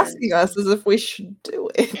Ollie's keep going. asking us as if we should do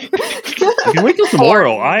it. You can wait till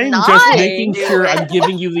tomorrow. I'm just not making do sure it. I'm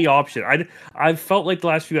giving you the option. I've felt like the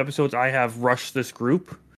last few episodes I have rushed this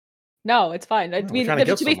group. No, it's fine. I we're mean, trying to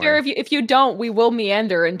to get be fair, somewhere. if you don't, we will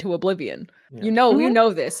meander into oblivion. Yeah. You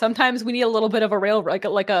know this. Sometimes we need a little bit of a rail, like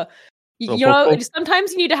a you Little know. poke.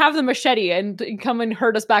 Sometimes you need to have the machete and come and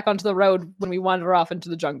hurt us back onto the road when we wander off into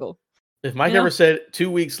the jungle. If Mike You know? ever said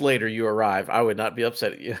 2 weeks later you arrive, I would not be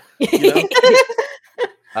upset at you. You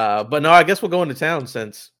know? But no, I guess we'll go into town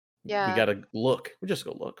since we Yeah. gotta look. We'll just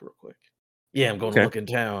go look real quick. Yeah, I'm going Okay. to look in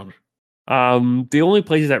town. The only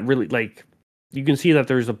places that really like you can see that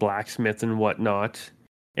there's a blacksmith and whatnot,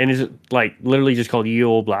 and is it like literally just called Ye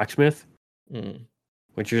Olde Blacksmith, Mm.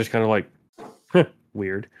 which you're just kind of like, huh,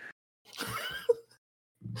 weird.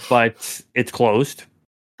 But it's closed.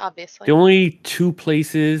 Obviously. The only two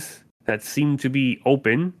places that seem to be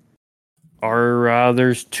open are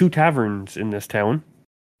there's two taverns in this town.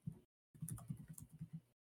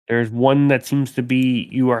 There's one that seems to be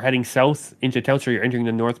you are heading south into town, so you're entering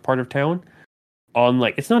the north part of town.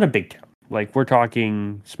 It's not a big town. Like we're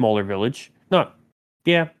talking smaller village.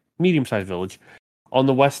 Medium-sized village. On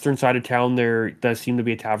the western side of town, there does seem to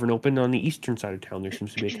be a tavern open. On the eastern side of town, there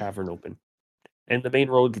seems to be a tavern open. And the main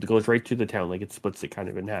road goes right to the town, like it splits it kind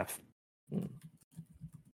of in half.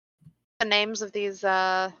 The names of these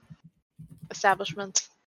establishments.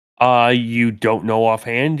 You don't know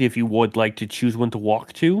offhand. If you would like to choose one to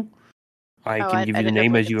walk to, I Oh, can I give you the didn't know if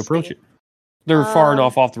name we as you could approach see. it. They're far Um,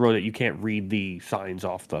 enough off the road that you can't read the signs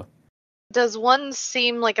off the. Does one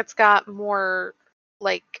seem like it's got more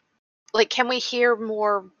like can we hear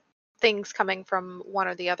more things coming from one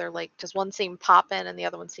or the other? Like does one seem poppin' and the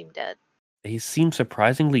other one seem dead? They seem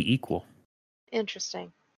surprisingly equal.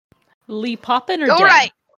 Interesting. Lee Poppin or Go dead?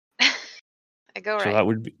 right. I go So right. that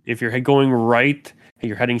would be, if you're going right and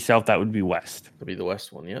you're heading south, that would be west. It'll be the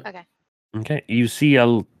west one, yeah. Okay. Okay. You see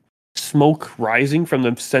a smoke rising from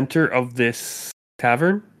the center of this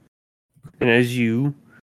tavern. And as you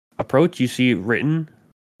approach, you see it written,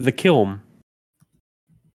 The Kilm.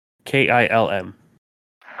 Kilm.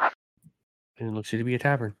 And it looks to be a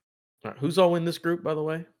tavern. All right, who's all in this group, by the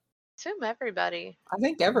way? Assume everybody. I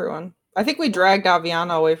think everyone. I think we dragged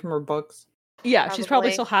Aviana away from her books. Yeah, she's probably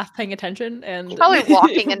Probably. still half paying attention and Probably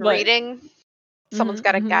walking and but reading. Someone's Mhm,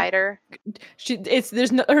 got to mhm. guide her.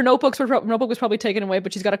 Her notebook was probably taken away,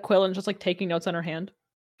 but she's got a quill and just like taking notes on her hand.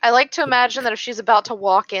 I like to imagine that if she's about to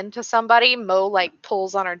walk into somebody, Mo like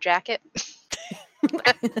pulls on her jacket.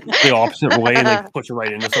 the opposite way and like push it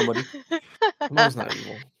right into somebody. Mo's not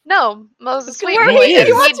evil. No, Mo's a sweet Where boy. he is.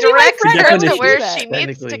 He wants He to be my directs friend. her Why to would where he do she that?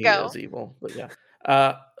 needs Technically, to he go. is evil, but yeah.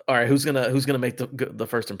 All right, who's gonna make the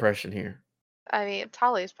first impression here? I mean,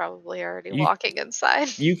 Tali's probably already You- walking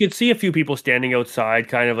inside. You could see a few people standing outside,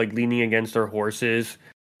 kind of like leaning against their horses,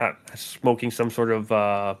 smoking some sort of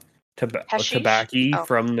Hashish? tobacco Oh.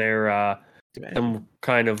 from their some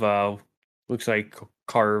kind of looks like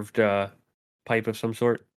carved pipe of some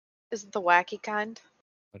sort. Is it the wacky kind?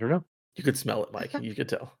 I don't know. You could smell it, Mike. You could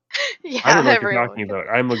tell. Yeah, I don't know what you're everyone talking can- about.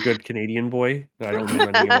 I'm a good Canadian boy. I don't know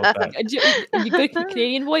anything about that. You good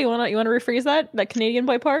Canadian boy? You wanna rephrase that Canadian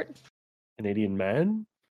boy part? Canadian man?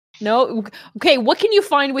 No. Okay. What can you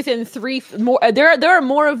find within three more? There are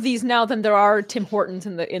more of these now than there are Tim Hortons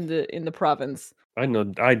in the province. I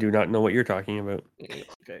do not know what you're talking about.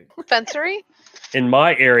 Okay. Fencery? In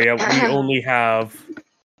my area, we only have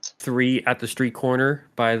 3 at the street corner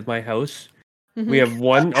by my house. We have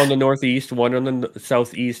 1 on the northeast, 1 on the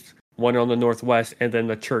southeast, 1 on the northwest, and then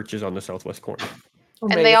the church is on the southwest corner.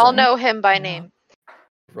 And they all Amazing. know him by Yeah. name.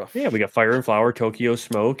 Rough. Yeah, we got Fire and Flower, Tokyo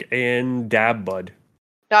Smoke, and Dab Bud.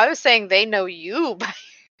 No, I was saying they know you by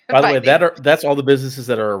By the way, name. that's all the businesses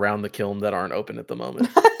that are around the kiln that aren't open at the moment.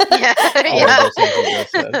 Yeah, All of those things you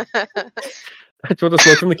just said. That's what the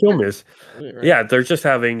smoke from the kiln is. Right. Yeah, they're just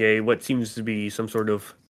having what seems to be some sort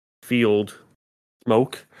of field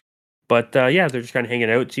smoke. But yeah, they're just kind of hanging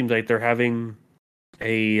out. It seems like they're having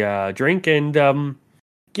a drink, and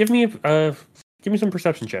give me some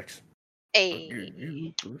perception checks.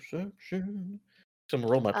 Hey, Perception. So I'm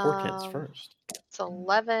gonna roll my portents Um, first. it's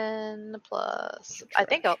 11 plus. I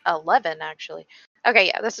think 11 actually. Okay,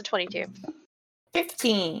 yeah, this is 22.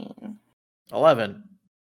 15. 11.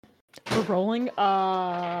 We're rolling.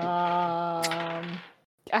 I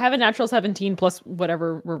have a natural 17 plus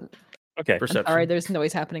whatever. Okay. Perception. Sorry, there's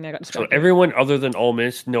noise happening. I got So distracted. everyone other than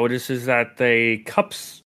Almus notices that the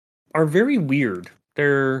cups are very weird.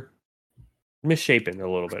 They're misshapen a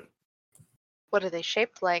little bit. What are they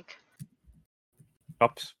shaped like?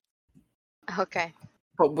 Cups. Okay.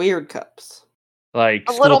 But weird cups. Like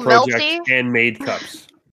A School little Project melty? handmade cups.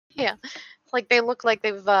 Like they look like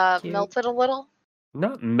they've Cute. melted a little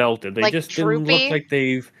Not melted. They Like just didn't droopy? look like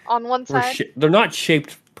they've on one were side. they're not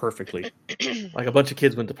shaped perfectly. Like a bunch of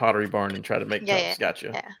kids went to Pottery Barn and tried to make Yeah, cups.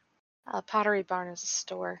 Gotcha. yeah. Pottery Barn is a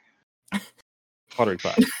store. Pottery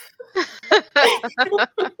class.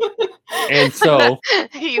 And so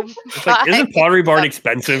you it's like, isn't Pottery Barn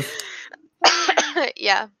expensive?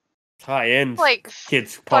 yeah, High end like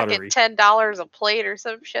kids fucking pottery. $10 a plate or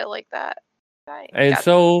some shit like that. I ain't And got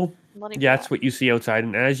so money for yeah, that's that. what you see outside.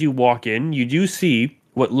 And as you walk in, you do see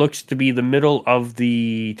what looks to be the middle of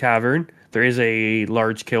the tavern. There is a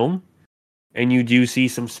large kiln, and you do see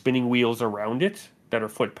some spinning wheels around it that are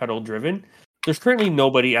foot pedal driven. There's currently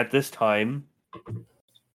nobody at this time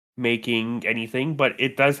making anything, but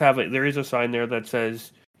it does have there is a sign there that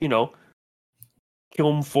says,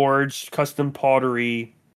 Kiln Forged Custom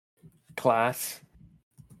Pottery class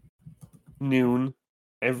noon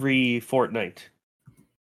every fortnight.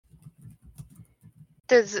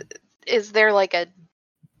 Is there like a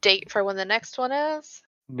date for when the next one is?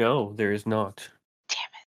 No, there is not.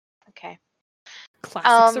 Okay.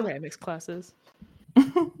 Classic ceramics classes.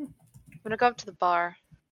 I'm gonna go up to the bar.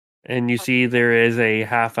 And you see there is a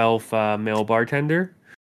half-elf male bartender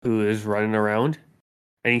who is running around.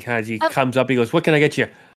 And he comes up, he goes, "What can I get you?"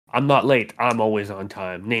 "I'm not late. I'm always on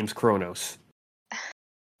time. Name's Kronos.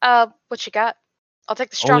 What you got? I'll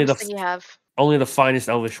take the Only strongest the thing you have. Only the finest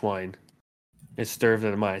elvish wine is served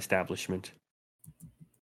at my establishment."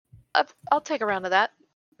 I'll take a round of that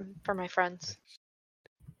for my friends.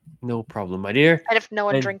 "No problem, my dear." And if no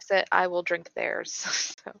one And- drinks it, I will drink theirs.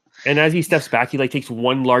 So, And as he steps back, he takes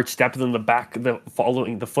one large step, and then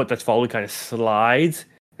the foot that's following kind of slides,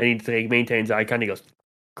 and he maintains eye contact. He goes,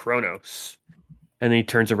 "Kronos," and then he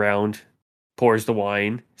turns around, pours the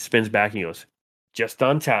wine, spins back, and he goes, "Just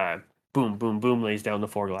on time." Boom, boom, boom. Lays down the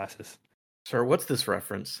 4 glasses. Sir, what's this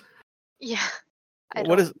reference? yeah.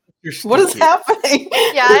 What is your What is stick here? happening?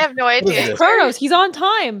 Yeah, I have no is idea. this? Kronos, he's on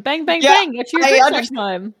time. Bang, bang, Yeah, bang. Get your I drinks on understand.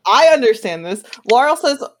 time. I understand this. Laurel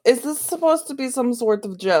says, "Is this supposed to be some sort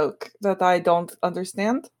of joke that I don't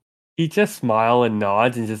understand?" He just smiles and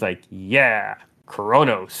nods and just like, "Yeah,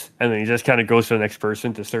 Kronos," and then he just kind of goes to the next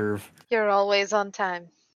person to serve. You're always on time.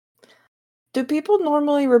 Do people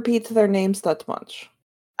normally repeat their names that much?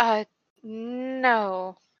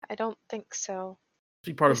 No, I don't think so.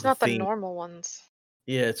 Be part It's of the not the theme. normal ones.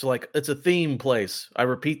 Yeah, it's a theme place. I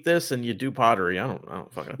repeat this, and you do pottery. I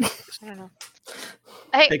don't fucking. I don't know.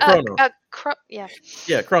 Hey, Hey, Kronos. yeah.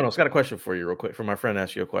 Yeah, Kronos, got a question for you real quick. For my friend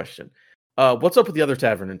asked you a question. What's up with the other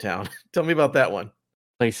tavern in town? Tell me about that one.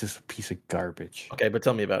 Place is a piece of garbage. Okay, but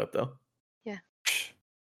tell me about it though.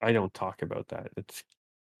 I don't talk about that.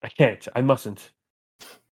 I can't. I mustn't.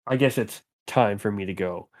 I guess it's time for me to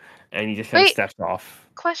go. And he just kind of Wait. steps off.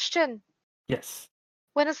 Question. Yes.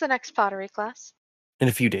 When is the next pottery class? In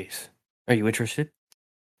a few days. Are you interested?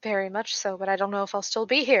 Very much so, but I don't know if I'll still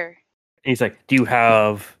be here. And he's like, do you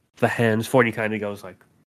have the hands for it? And he kind of goes like,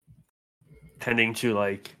 tending to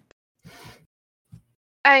like,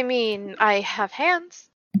 I mean, I have hands.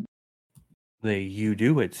 you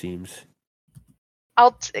do, it seems.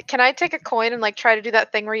 Can I take a coin and like try to do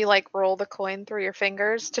that thing where you like roll the coin through your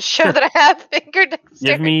fingers to show that I have finger dexterity?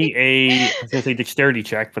 Give me I was going to say dexterity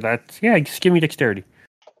check, but just give me dexterity.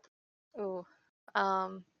 Ooh.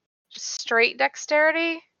 Just straight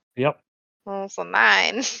dexterity? Yep. Well, it's a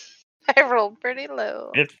 9. I rolled pretty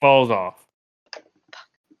low. It falls off.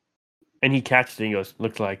 And he catches it and he goes,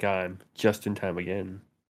 looks like I'm just in time again.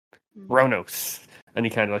 Kronos. And he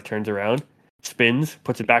kind of like turns around, spins,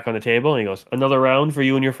 puts it back on the table, and he goes, another round for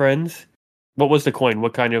you and your friends? What was the coin?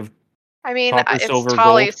 What kind of... I mean, Copper, it's silver,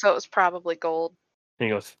 Tolly, gold? so it was probably gold. And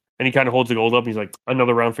he goes, and he kind of holds the gold up, and he's like,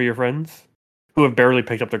 another round for your friends? Who have barely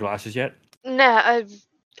picked up their glasses yet? Nah,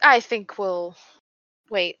 I think we'll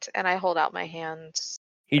wait, and I hold out my hands.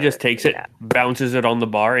 He just takes it, Yeah. bounces it on the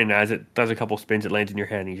bar, and as it does a couple spins, it lands in your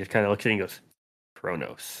hand. He just kind of looks at it and goes,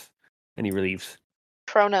 Kronos. And he relieves.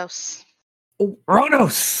 Kronos.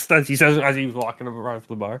 Kronos! As he says as he's walking around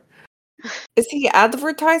the bar. Is he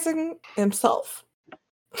advertising himself?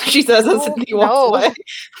 She says as Oh, he walks no. away.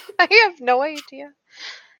 I have no idea.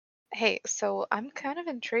 Hey, so I'm kind of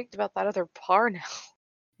intrigued about that other bar now.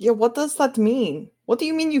 Yeah, what does that mean? What do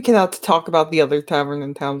you mean you cannot talk about the other tavern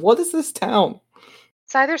in town? What is this town?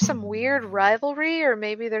 It's either some weird rivalry or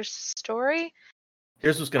maybe there's a story.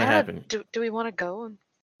 Here's what's gonna I don't know, happen. Do we want to go? And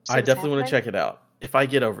see I what's definitely want to happening? check it out. If I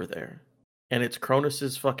get over there and it's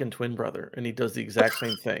Kronos's fucking twin brother and he does the exact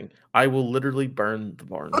same thing, I will literally burn the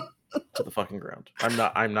barn to the fucking ground.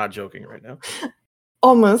 I'm not joking right now.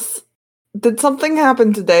 Almost. Did something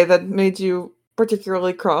happen today that made you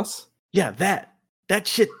particularly cross? Yeah, that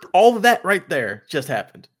shit, all of that right there just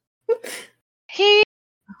happened. He,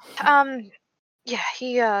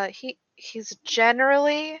 yeah, he's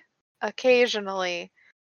generally, occasionally,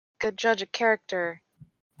 good judge of character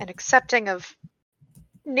and accepting of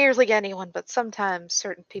nearly anyone, but sometimes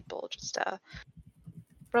certain people just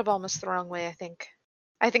rub almost the wrong way.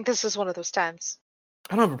 I think this is one of those times.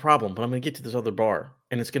 I don't have a problem, but I'm gonna get to this other bar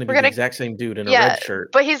and it's gonna be We're the gonna- exact same dude in a Yeah, red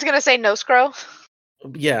shirt. but he's gonna say no scroll.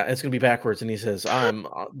 Yeah, it's gonna be backwards, and he says, "I'm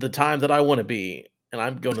the time that I want to be, and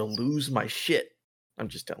I'm gonna lose my shit." I'm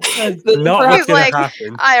just telling you. That's not what's He's gonna like,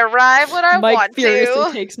 happen. I arrive when I Mike want furiously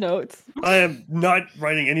to. takes notes. I am not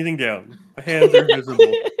writing anything down. My hands are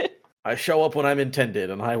visible. I show up when I'm intended,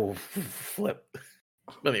 and I will flip.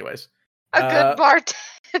 Anyways, A good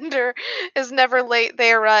bartender is never late.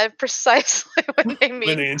 They arrive precisely when they When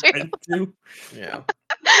they mean to. intend to. yeah,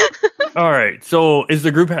 All right. So is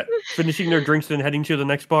the group finishing their drinks and heading to the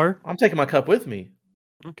next bar? I'm taking my cup with me.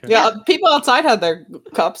 Okay. Yeah, people outside had their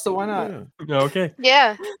cups, so why not? Yeah. Okay.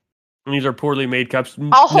 Yeah, And these are poorly made cups.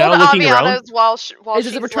 I'll hold Now looking around, Aviana's while Is she's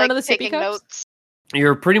this a return like, of the sippy taking cups? notes.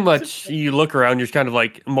 you're pretty much, you look around, you're kind of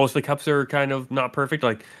like, most of the cups are kind of not perfect.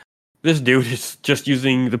 Like, this dude is just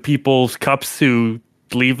using the people's cups who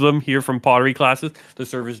leave them here from pottery classes to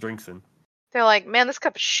serve his drinks in. They're like, man, this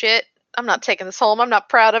cup is shit. I'm not taking this home. I'm not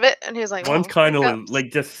proud of it. And he's like, One's well, kind of cups.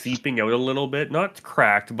 like just seeping out a little bit. Not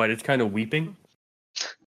cracked, but it's kind of weeping.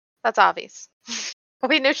 That's obvious.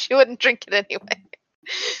 We knew she wouldn't drink it anyway.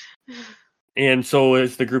 And so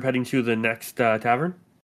is the group heading to the next tavern?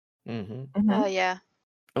 Mm-hmm. Yeah.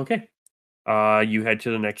 Okay. You head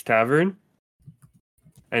to the next tavern.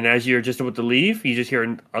 And as you're just about to leave, you just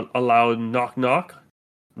hear a loud knock knock,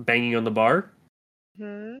 banging on the bar.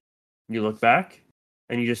 Hmm. You look back,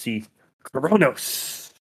 and you just see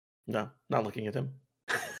Kronos. No, not looking at him.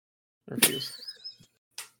 I refuse.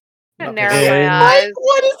 I Not narrow paying my What? eyes.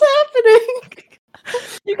 What is happening?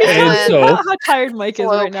 You can And tell so- how tired Mike is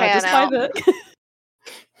Slow right now just pan by out.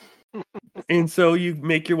 the. And so you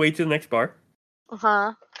make your way to the next bar,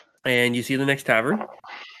 Uh-huh. and you see the next tavern,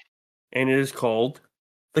 and it is called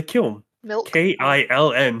the Kiln. Milk. Kiln.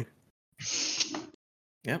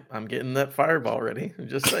 Yep, I'm getting that fireball ready. I'm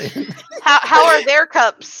just saying. How are their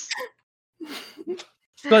cups?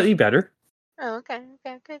 Slightly better. Oh, okay.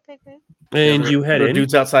 Good. And Yeah, you head there are in.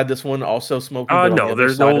 dudes outside this one also smoking. but on no, the other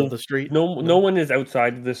there's side no- of the street. No one is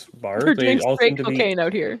outside of this bar. They're They doing all straight seem to be. cocaine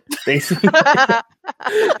out here. They seem,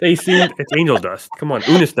 It's angel dust. Come on,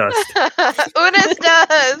 Unis dust. Unis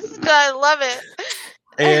dust. I love it.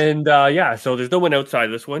 And so there's no one outside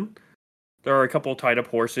this one. There are a couple tied up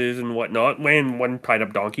horses and whatnot, and one tied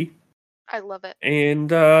up donkey. I love it. And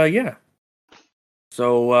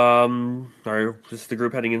so this is the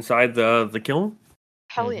group heading inside the kiln.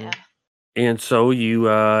 Hell yeah. And so you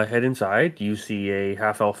head inside. You see a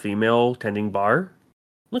half-elf female tending bar.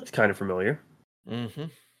 Looks kind of familiar. Mm-hmm.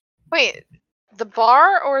 Wait, the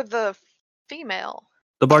bar or the female?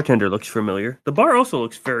 The bartender looks familiar. The bar also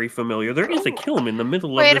looks very familiar. There is a kiln in the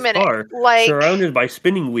middle Wait a of this minute, bar, like- surrounded by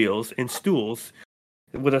spinning wheels and stools,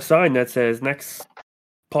 with a sign that says next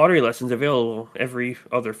pottery lessons available every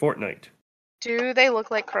other fortnight. Do they look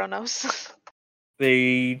like Kronos?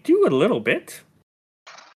 They do a little bit.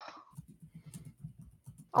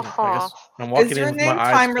 I guess Aw. I'm walking Is in your with name my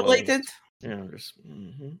eyes time closed. related? Yeah, I'm just.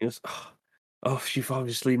 Mm-hmm. Yes. Oh, you've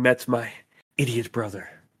obviously met my idiot brother.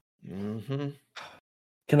 Mm-hmm.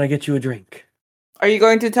 Can I get you a drink? Are you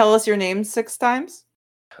going to tell us your name 6 times?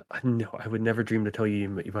 No, I would never dream to tell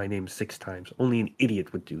you my name 6 times. Only an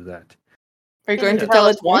idiot would do that. Are you Can going you to tell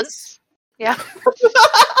us it once? Yeah.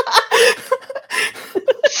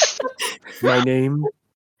 My name,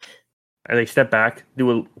 and they step back, do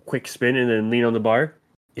a quick spin, and then lean on the bar,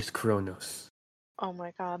 is Kronos. Oh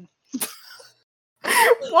my god.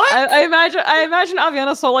 What? I imagine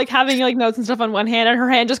Aviana so like having like notes and stuff on one hand, and her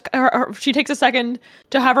hand just she takes a second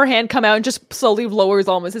to have her hand come out and just slowly lowers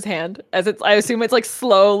Almus's hand as I assume it's like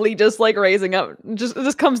slowly just like raising up,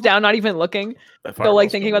 just comes down, not even looking. So like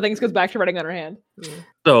thinking about things, goes back to writing on her hand.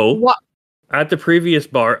 So, What? at the previous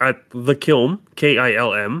bar, at the Kiln,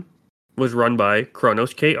 KILM, was run by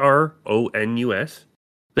Kronos, KRONUS.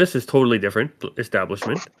 This is totally different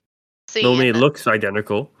establishment. See, Though it looks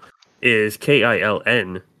identical, is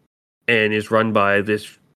KILN, and is run by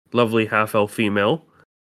this lovely half-elf female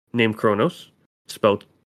named Kronos, spelled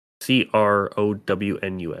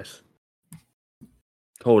CROWNUS.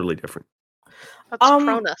 Totally different. that's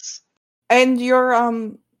Cronus. And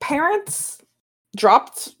your parents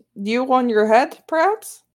dropped you on your head,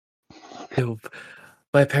 perhaps? No,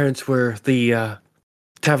 my parents were the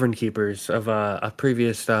tavern keepers of a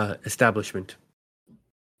previous establishment.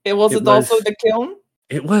 It was It also was- the kiln?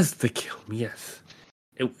 It was the kiln, yes.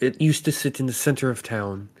 It used to sit in the center of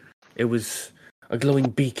town. It was a glowing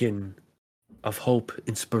beacon of hope,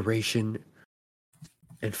 inspiration,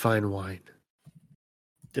 and fine wine.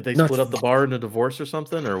 Did they Not- split up the bar in a divorce or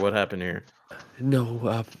something, or what happened here?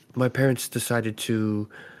 No, my parents decided to.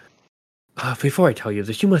 Before I tell you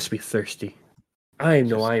this, you must be thirsty. I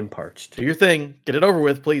know I am parched. Do your thing. Get it over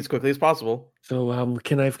with, please, quickly as possible. So,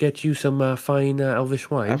 can I get you some fine Elvish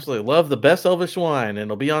wine? Absolutely. Love the best Elvish wine, and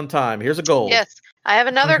it'll be on time. Here's a gold. Yes. I have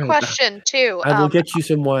another Alright, question too. I will get you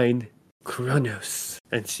some wine, Kronos.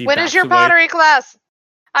 And she when backs is your away. pottery class?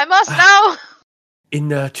 I must know.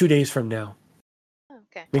 In 2 days from now.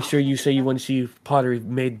 Okay. Make sure you say you want to see pottery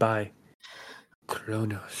made by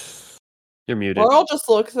Kronos. You're muted. Laurel just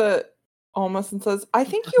looks at Almus and says, I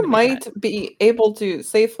think you might be able to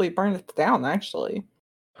safely burn it down, actually.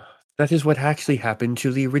 That is what actually happened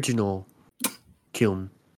to the original kiln.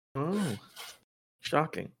 Oh,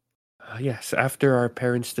 shocking. Yes, after our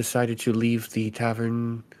parents decided to leave the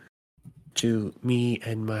tavern to me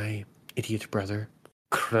and my idiot brother,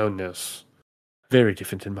 Kronos. Very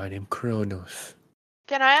different than my name, Kronos.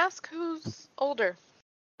 Can I ask who's older?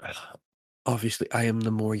 Obviously, I am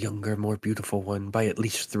the more younger, more beautiful one by at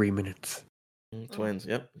least 3 minutes. Twins.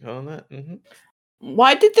 Yep. Got on that. Mm-hmm.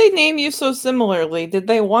 Why did they name you so similarly? Did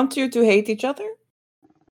they want you to hate each other?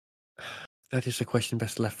 That is a question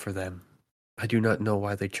best left for them. I do not know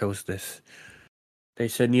why they chose this. They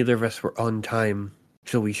said neither of us were on time,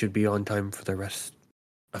 so we should be on time for the rest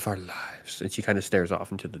of our lives. And she kind of stares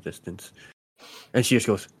off into the distance. And she just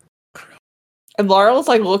goes, And Laurel's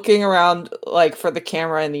like looking around like for the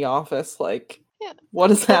camera in the office, like, Yeah.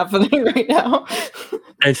 what is happening right now?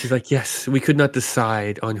 and she's like, yes, we could not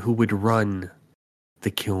decide on who would run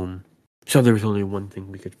the kiln. So there was only one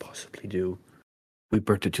thing we could possibly do. We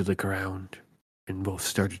burnt it to the ground and both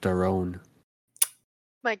started our own.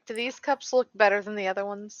 Mike, do these cups look better than the other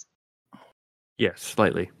ones? Yes,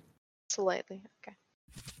 slightly. Slightly. Okay.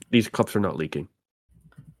 These cups are not leaking.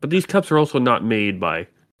 But these cups are also not made by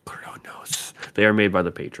Kronos. They are made by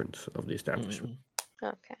the patrons of the establishment.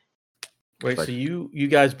 Okay. Wait, But- so you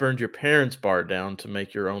guys burned your parents' bar down to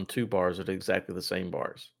make your own 2 bars at exactly the same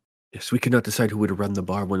bars? Yes, we could not decide who would run the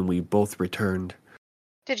bar when we both returned.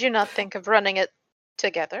 Did you not think of running it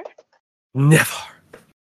together? Never.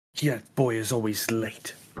 Yeah, boy is always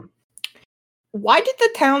late. Why did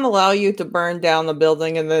the town allow you to burn down the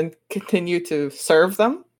building and then continue to serve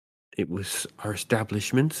them? It was our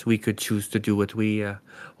establishment. We could choose to do what we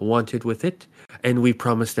wanted with it, and we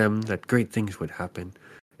promised them that great things would happen.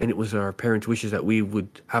 And it was our parents' wishes that we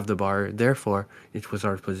would have the bar. Therefore, it was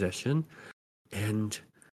our possession, and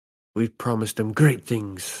we promised them great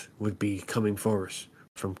things would be coming for us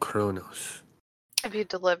from Kronos. Have you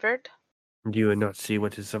delivered? Do you not see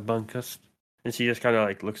what is among us? And she just kind of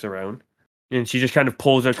like looks around, and she just kind of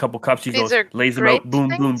pulls out a couple cups. She These goes, are lays them out, great boom,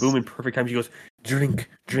 boom, things? boom, in perfect time. She goes, drink,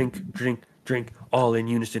 drink, drink, drink, all in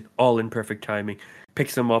unison, all in perfect timing.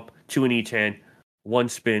 Picks them up, two in each hand, one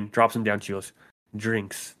spin, drops them down. She goes,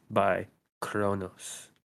 drinks by Kronos.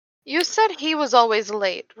 You said he was always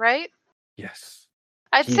late, right? Yes.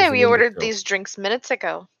 I'd He say is we an ordered imbecile. these drinks minutes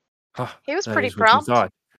ago. Ah, He was that pretty is what you prompt.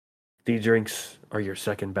 thought. The drinks are your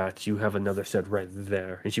second batch. You have another set right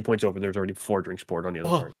there. And she points over. There's already 4 drinks poured on the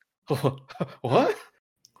other part. What?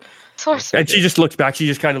 Source. And she just looks back. She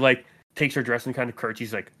just kind of like takes her dress and kind of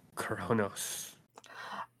curtsies like, Kronos.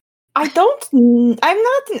 I'm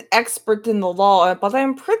not an expert in the law, but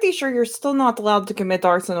I'm pretty sure you're still not allowed to commit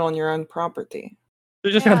arson on your own property.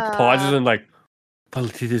 She just kind of pauses Yeah. and like, well,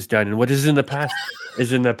 it is done. And what is in the past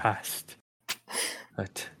is in the past.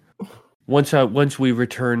 But once we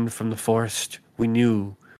returned from the forest, we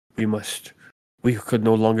knew we could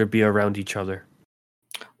no longer be around each other.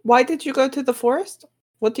 Why did you go to the forest?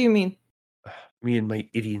 What do you mean? Me and my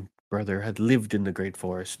idiot brother had lived in the great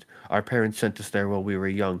forest. Our parents sent us there while we were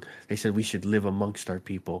young. They said we should live amongst our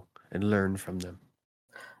people and learn from them.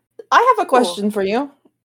 I have a question for you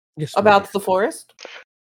Yes, about mother. the forest.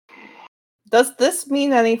 Does this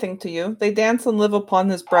mean anything to you? They dance and live upon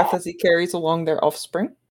his breath as he carries along their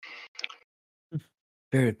offspring.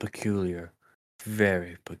 Very peculiar.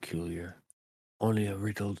 Very peculiar. Only a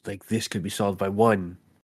riddle like this could be solved by one.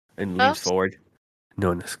 And leans Us? forward.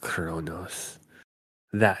 Known as Kronos.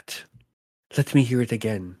 That. Let me hear it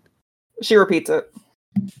again. She repeats it.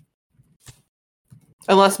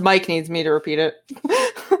 Unless Mike needs me to repeat it.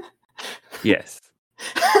 Yes.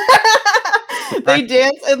 They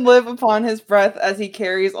dance and live upon his breath as he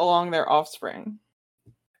carries along their offspring.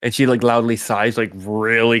 And she like loudly sighs, like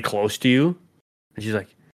really close to you. And she's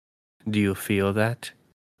like, do you feel that?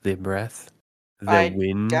 The breath? The I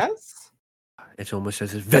wind? Yes? It's almost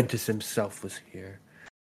as if Ventus himself was here.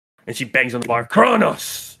 And she bangs on the bar.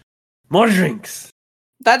 Kronos! More drinks!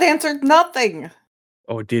 That answered nothing.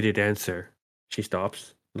 Oh, did it answer? She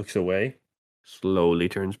stops, looks away, slowly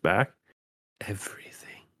turns back. Everything.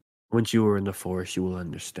 Once you are in the forest, you will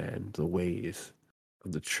understand the ways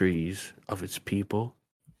of the trees, of its people.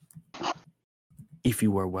 If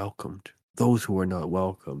you are welcomed, those who are not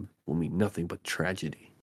welcome will meet nothing but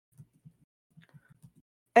tragedy.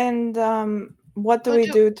 And what do Would we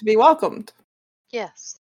you- do to be welcomed?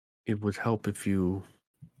 Yes. It would help if you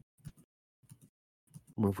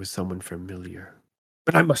were with someone familiar.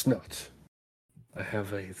 But I must not. I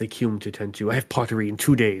have a vacuum to tend to. I have pottery in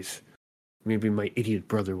 2 days. Maybe my idiot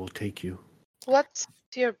brother will take you. What's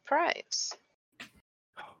your price?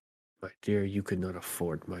 My dear, you could not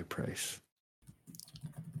afford my price.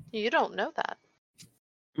 You don't know that.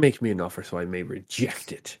 Make me an offer so I may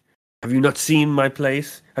reject it. Have you not seen my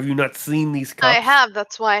place? Have you not seen these cups? I have.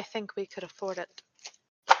 That's why I think we could afford it.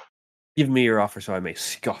 Give me your offer so I may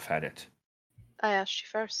scoff at it. I asked you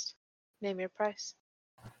first. Name your price.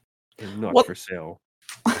 And not What- for sale.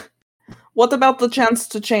 What about the chance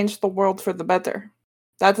to change the world for the better?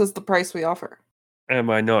 That is the price we offer. Am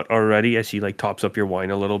I not already? As she like tops up your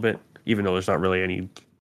wine a little bit, even though there's not really any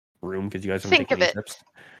room because you guys haven't Think taken of any it. sips.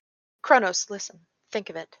 Kronos, listen. Think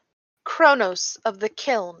of it. Kronos of the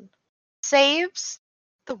kiln saves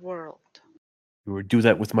the world. You would do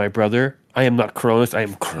that with my brother? I am not Kronos, I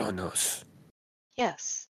am Kronos.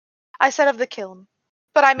 Yes. I said of the kiln.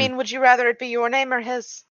 But I mean, would you rather it be your name or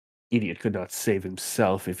his? Idiot could not save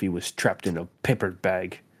himself if he was trapped in a paper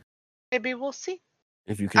bag. Maybe we'll see.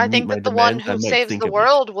 If you can I meet think my that the one demands, I who might saves think the of it.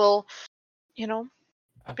 world will,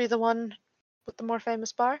 be the one with the more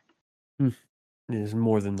famous bar. It is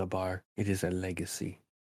more than the bar. It is a legacy.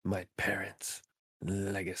 My parents'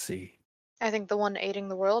 legacy. I think the one aiding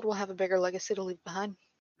the world will have a bigger legacy to leave behind.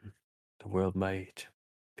 The world might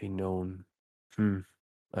be known.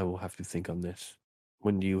 I will have to think on this.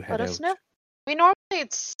 When do you head Let out? us know. We normally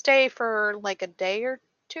stay for like a day or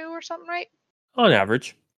two or something, right? On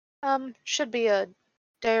average. Should be a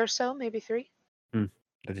day or so, maybe 3.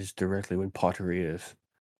 That is directly when pottery is.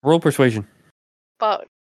 Roll persuasion. But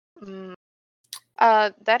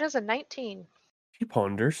that is a 19. She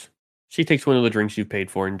ponders. She takes one of the drinks you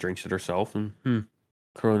paid for and drinks it herself. And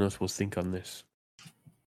Kronos will think on this.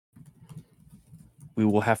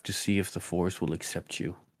 we will have to see if the forest will accept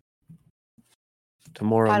you.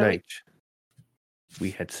 Tomorrow How do we- night, we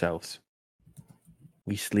head south.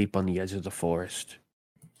 We sleep on the edge of the forest.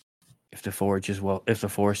 If the forest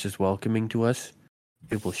is welcoming to us,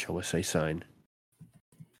 it will show us a sign.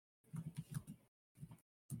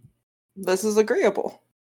 This is agreeable.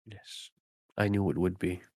 Yes, I knew it would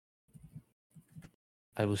be.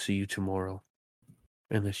 I will see you tomorrow,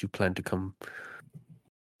 unless you plan to come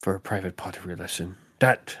for a private pottery lesson.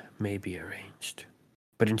 That may be arranged.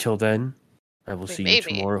 But until then, I will see you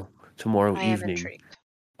Maybe. tomorrow I am evening intrigued.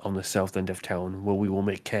 on the south end of town, where we will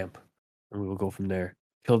make camp, and we will go from there.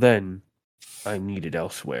 Till then, I'm needed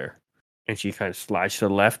elsewhere. And she kind of slides to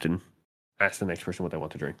the left and asks the next person what they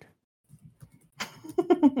want to drink.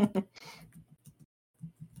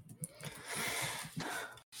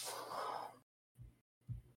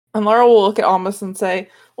 And Laura will look at Almas and say,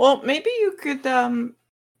 well, maybe you could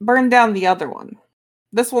burn down the other one.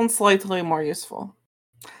 This one's slightly more useful.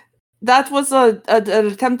 That was an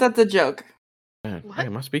attempt at the joke. Man, What? hey,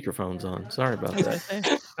 my speakerphone's on. Sorry about I was gonna that.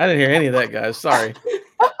 say. I didn't hear any of that, guys. Sorry.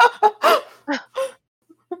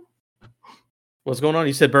 What's going on?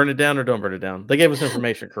 You said burn it down or don't burn it down. They gave us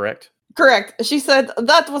information, correct? Correct. She said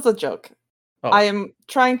that was a joke. Oh. I am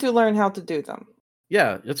trying to learn how to do them.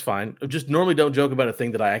 Yeah, it's fine. Just normally don't joke about a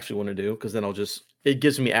thing that I actually want to do, because then it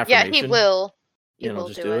gives me Yeah, affirmation. he will. He And I'll will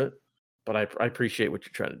just do it. But I appreciate what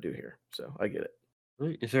you're trying to do here, so I get it.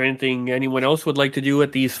 Right. Is there anything anyone else would like to do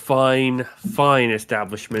at these fine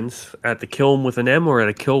establishments? At the Kiln with an M or at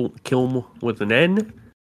a Kiln with an N?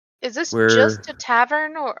 Is this We're- just a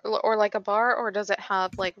tavern or like a bar, or does it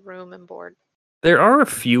have like room and board? There are a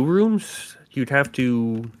few rooms. You'd have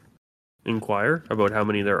to inquire about how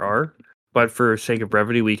many there are. But for sake of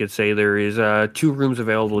brevity, we could say there is 2 rooms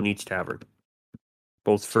available in each tavern.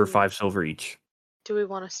 Both for 5 silver each. Do we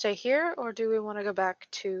want to stay here, or do we want to go back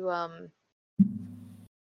to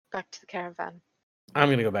the caravan? I'm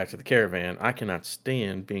gonna go back to the caravan. I cannot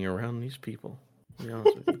stand being around these people. To be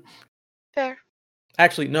honest with you. Fair.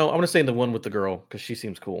 Actually, no, I'm gonna stay in the one with the girl because she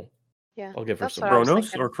seems cool. Yeah. I'll give her That's some. what I was Kronos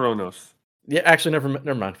thinking. or Kronos? Yeah, actually,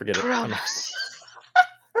 never mind. Forget it. Kronos.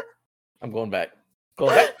 I'm going back.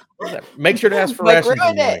 Going back. Make sure to ask for Like, rations in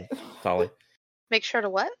ruin the morning, it. Tolly. Make sure to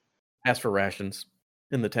what? Ask for rations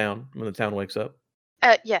in the town when the town wakes up.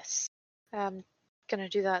 Yes. I'm gonna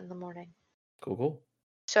do that in the morning. Cool.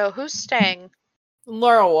 So who's staying?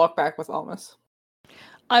 Laura will walk back with Almas.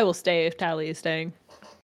 I will stay if Tally is staying.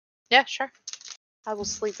 Yeah, sure. I will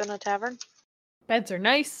sleep in a tavern. Beds are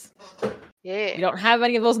nice. Yeah. We don't have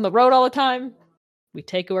any of those on the road all the time. We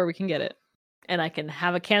take it where we can get it. And I can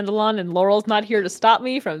have a candle on, and Laurel's not here to stop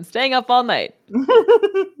me from staying up all night.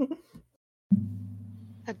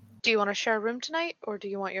 Do you want to share a room tonight, or do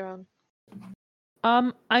you want your own?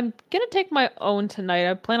 I'm gonna take my own tonight.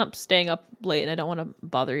 I plan on staying up late, and I don't want to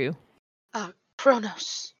bother you.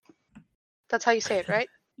 Kronos. That's how you say it, right?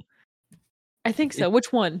 I think so.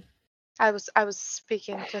 Which one? I was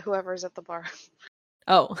speaking to whoever's at the bar.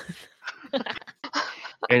 Oh.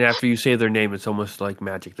 And after you say their name, it's almost like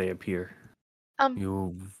magic. They appear.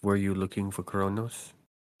 Were you looking for Kronos?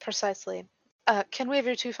 Precisely. Can we have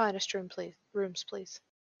your 2 finest rooms, please?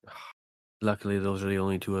 Luckily, those are the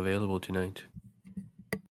only 2 available tonight.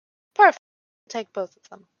 Perfect. Take both of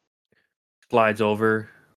them. Slides over,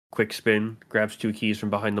 quick spin, grabs 2 keys from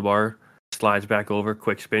behind the bar, slides back over,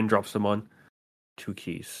 quick spin, drops them on. 2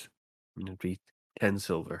 keys. It'd be 10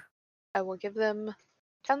 silver. I will give them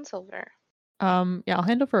 10 silver. Yeah, I'll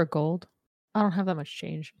hand over a gold. I don't have that much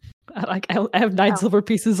change. I have 9 Oh. silver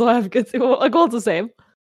pieces, so I have a gold's the same.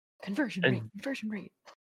 Conversion And- rate.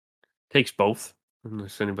 Takes both,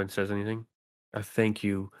 unless anyone says anything. Thank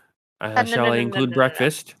you. no, Shall no, I no, include no, no.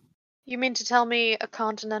 breakfast? You mean to tell me a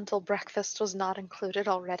continental breakfast was not included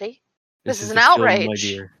already? This is an the Kiln, outrage. my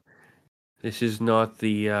dear. This is not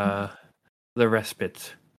the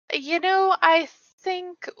respite. You know, I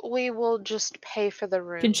think we will just pay for the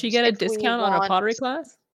rooms. Can she get a if we discount on a want- pottery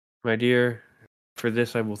class? My dear, for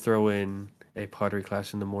this I will throw in a pottery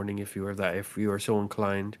class in the morning if you are so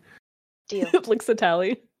inclined. Deal. Looks at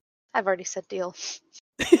Tally. I've already said deal.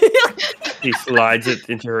 She slides it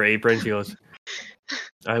into her apron. She goes,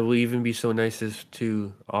 I will even be so nice as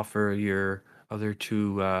to offer your other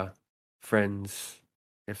 2 friends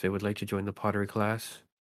if they would like to join the pottery class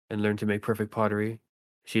and learn to make perfect pottery.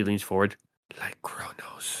 She leans forward, like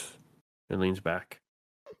Kronos, and leans back.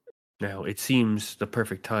 Now, it seems the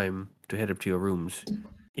perfect time to head up to your rooms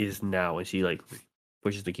is now. And she,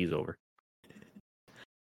 pushes the keys over.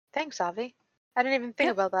 Thanks, Avi. I didn't even think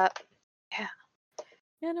Yeah. about that.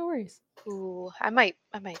 Yeah, no worries. Ooh, I might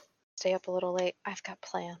stay up a little late. I've got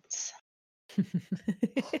plans.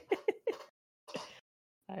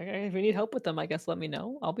 Okay, if you need help with them, I guess let me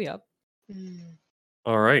know. I'll be up. Mm.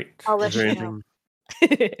 All right. I'll let Is there you know.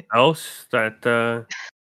 anything else that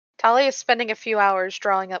Tali is spending a few hours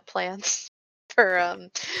drawing up plans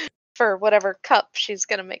for whatever cup she's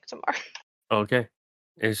gonna make tomorrow. okay.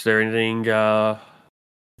 Is there anything our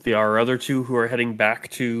other two who are heading back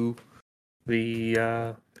to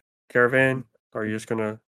the caravan? Are you just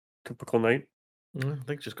gonna typical night? I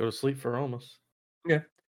think just go to sleep for almost. Yeah.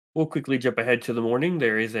 We'll quickly jump ahead to the morning.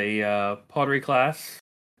 There is a pottery class.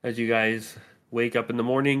 As you guys wake up in the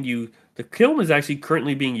morning, the kiln is actually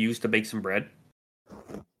currently being used to bake some bread.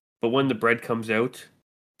 But when the bread comes out,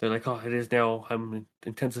 they're like, "Oh, it is now. I'm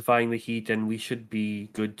intensifying the heat, and we should be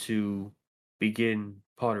good to begin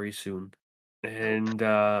pottery soon." And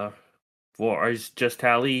is just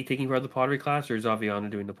Tally taking part of the pottery class, or is Aviana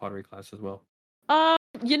doing the pottery class as well?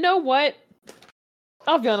 You know what?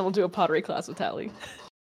 Aviana will do a pottery class with Tally.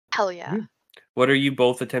 Hell yeah! What are you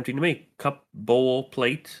both attempting to make? Cup, bowl,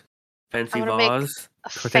 plate, fancy wanna make vase, A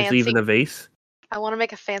potentially even a vase? I want to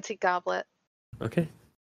make a fancy goblet, Okay.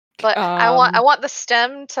 but I want the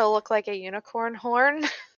stem to look like a unicorn horn.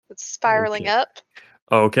 It's spiraling Okay. up.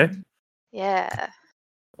 Okay. Yeah.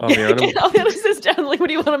 Aviana, Aviana sits down like, "What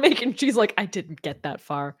do you want to make?" And she's like, "I didn't get that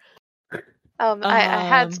far." I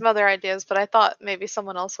had some other ideas, but I thought maybe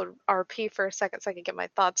someone else would RP for a second so I could get my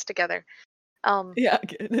thoughts together. Yeah.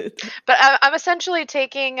 But I'm essentially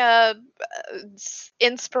taking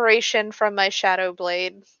inspiration from my Shadow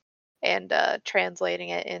Blade and translating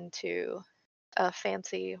it into a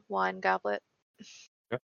fancy wine goblet.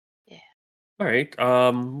 all right.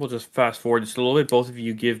 We'll just fast forward just a little bit. Both of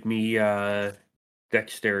you give me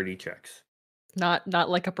dexterity checks. Not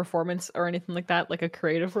like a performance or anything like that, like a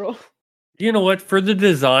creative role. You know what? For the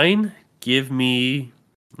design, give me.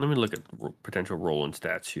 Let me look at potential roll and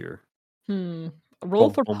stats here. Roll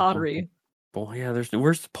for pottery. Oh yeah,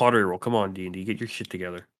 where's the pottery roll? Come on, D&D, get your shit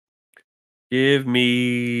together. Give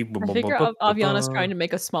me. I figure Aviana's trying to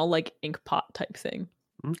make a small like ink pot type thing.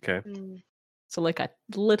 Okay. So like a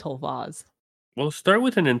little vase. Well, start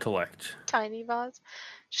with an intellect. Tiny vase.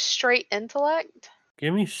 Straight intellect.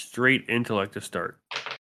 Give me straight intellect to start.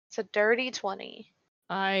 It's a dirty 20.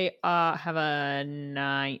 I have a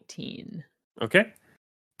 19. Okay.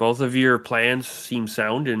 Both of your plans seem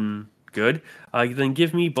sound and good. Then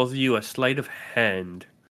give me both of you a sleight of hand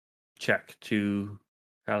check to.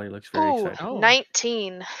 Allie looks very excited. Oh.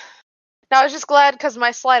 19. Now I was just glad because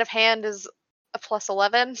my sleight of hand is a plus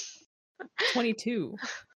 11. 22.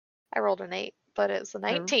 I rolled an 8, but it was a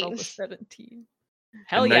 19. I rolled a 17.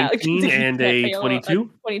 Hell 19 yeah. and a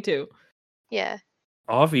 22? 22. Yeah.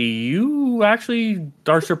 Avi, you actually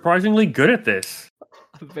are surprisingly good at this.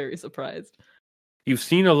 I'm very surprised. You've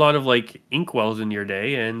seen a lot of like inkwells in your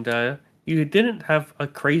day, and you didn't have a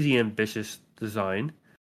crazy ambitious design,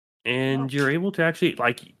 and you're able to actually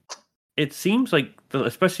like. It seems like,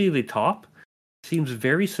 especially the top, seems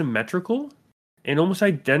very symmetrical and almost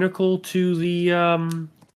identical to the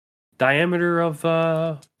diameter of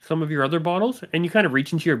some of your other bottles. And you kind of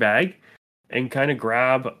reach into your bag and kind of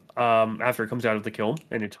grab after it comes out of the kiln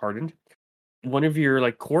and it's hardened, one of your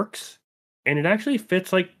like corks, and it actually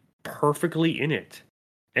fits like perfectly in it,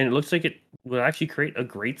 and it looks like it will actually create a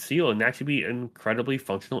great seal and actually be an incredibly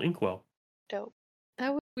functional inkwell. Dope.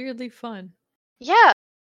 That was weirdly fun. Yeah.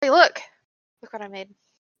 Hey, look what I made.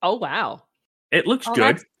 Oh wow. It looks good.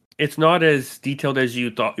 That's... It's not as detailed as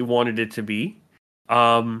you thought you wanted it to be.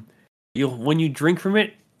 When you drink from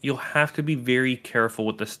it, you'll have to be very careful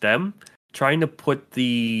with the stem. Trying to put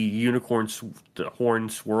the horn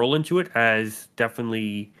swirl into it has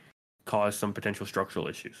definitely caused some potential structural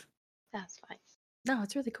issues. That's fine. No,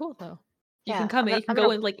 it's really cool though. You Yeah, can come in, you can I'm go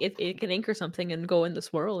gonna- in like if it can ink or something and go in the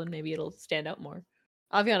swirl and maybe it'll stand out more.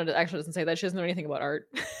 Aviana actually doesn't say that. She doesn't know anything about art.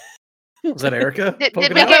 Was that Erica? Did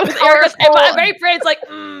poking we out? get colorful? My very brain's like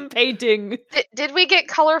painting. Did we get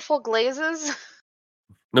colorful glazes?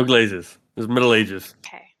 No glazes. It was Middle Ages.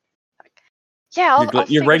 Okay. Yeah, I'll Your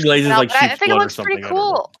figure red glaze something is out, like but I sheep's think it blood or looks pretty something, I don't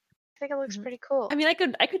know. cool. I think it looks pretty cool. I mean, I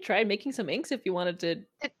could try making some inks if you wanted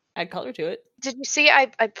to add color to it. Did you see I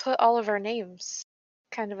put all of our names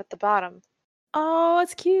kind of at the bottom? Oh,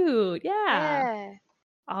 it's cute. Yeah. Yeah.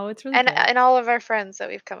 Oh, it's really And cool. and all of our friends that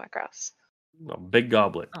we've come across. A big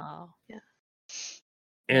goblet. Oh. Yeah.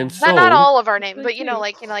 And Not- so Not all of our names, really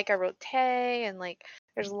but like I wrote Tay and like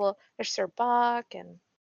there's Sir Bach and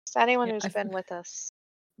just anyone Yeah, who's been with us.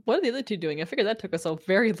 What are the other two doing? I figured that took us a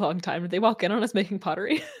very long time. Did they walk in on us making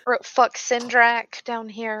pottery? Wrote fuck Sindrak down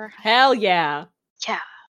here. Hell yeah. Yeah.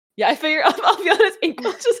 Yeah, I figure I'll be honest, ink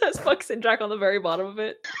just has fuck Sindrak on the very bottom of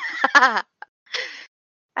it. I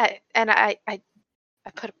I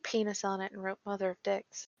put a penis on it and wrote "Mother of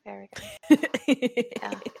Dicks." There we go.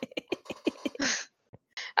 Yeah.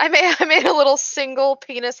 I made a little single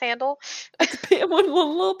penis handle. One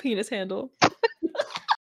little penis handle.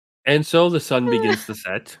 And so the sun begins to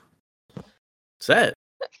set. Set.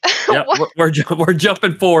 Yeah, we're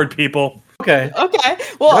jumping forward, people. Okay. Okay.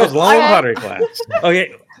 Well, That was long pottery class.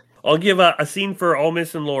 Okay, I'll give a scene for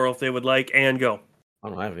Almas and Laurel if they would like, and go. I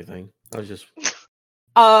don't have anything. I was just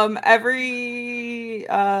every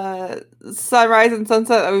sunrise and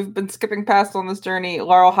sunset that we've been skipping past on this journey,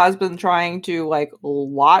 Laurel has been trying to like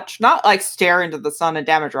watch, not like stare into the sun and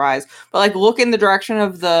damage her eyes, but like look in the direction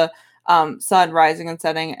of the sun rising and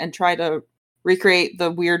setting and try to recreate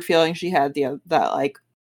the weird feeling she had that like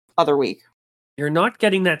other week. You're not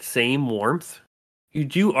getting that same warmth.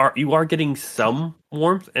 You are getting some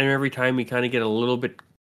warmth, and every time you kind of get a little bit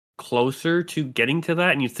closer to getting to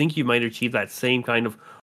that, and you think you might achieve that same kind of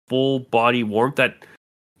full body warmth that,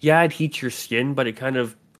 yeah, it heats your skin, but it kind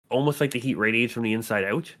of almost like the heat radiates from the inside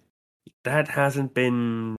out. That hasn't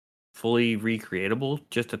been fully recreatable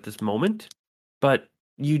just at this moment, but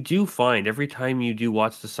you do find every time you do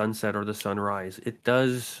watch the sunset or the sunrise, it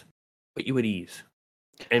does put you at ease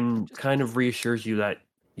and kind of reassures you that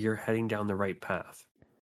you're heading down the right path.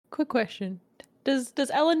 Quick question. Does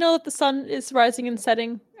Ella know that the sun is rising and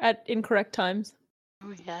setting at incorrect times?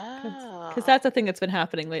 Oh yeah. Because that's a thing that's been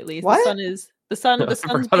happening lately. What? The sun. I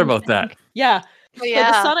forgot about that. Yeah. Oh, yeah.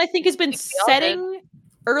 So the sun, I think, has been I think we all did. setting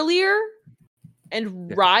earlier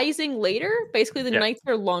and rising later. Basically, the Yeah. nights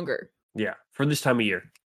are longer. Yeah, for this time of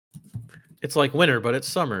year. it's like winter, but it's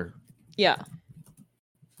summer. Yeah.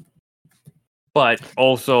 But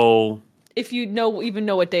also, If you even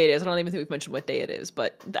know what day it is, I don't even think we've mentioned what day it is.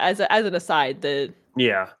 But as an aside,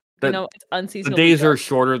 yeah, it's unseasonably the days are dark.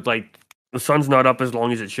 shorter. Like the sun's not up as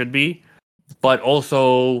long as it should be, but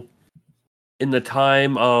also in the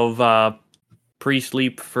time of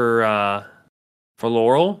pre-sleep for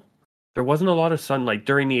Laurel, there wasn't a lot of sun. Like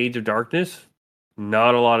during the Age of Darkness,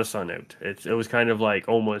 not a lot of sun out. It was kind of like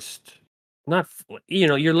almost not.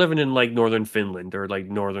 You're living in like northern Finland or like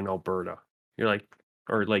northern Alberta. You're like,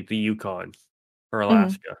 or like the Yukon or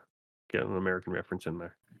Alaska. Get an American reference in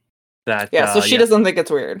there. Yeah, so she doesn't think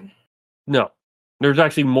it's weird. No, there's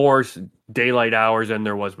actually more daylight hours than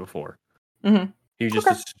there was before. Mhm. You just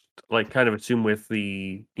kind of assume with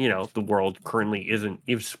the the world currently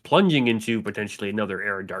is plunging into potentially another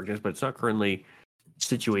era of darkness, but it's not currently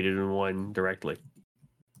situated in one directly.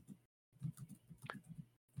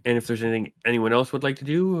 And if there's anything anyone else would like to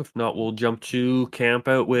do, if not, we'll jump to camp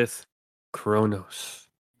out with Kronos.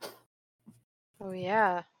 Oh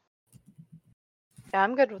yeah. Yeah,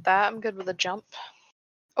 I'm good with that. I'm good with a jump.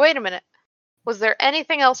 Oh, wait a minute. Was there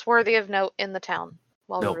anything else worthy of note in the town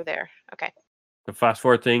while No. we were there? Okay. The fast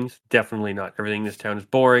forward things, definitely not. Everything in this town is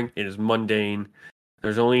boring. It is mundane.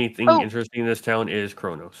 There's only thing interesting in this town is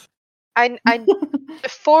Kronos. I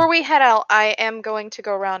before we head out, I am going to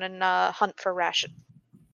go around and hunt for ration.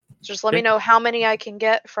 So just let me Okay. know how many I can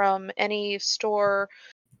get from any store,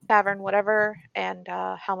 tavern, whatever, and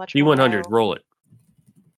how much. more D100, I'll- roll it.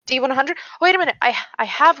 D100. Wait a minute. I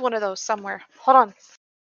have one of those somewhere. Hold on.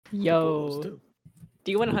 Yo,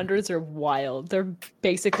 D100s are wild. They're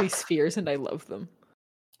basically spheres, and I love them.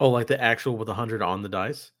 Oh, like the actual with 100 on the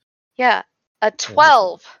dice? Yeah, a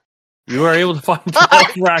 12. You are able to find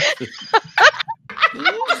 12 rations.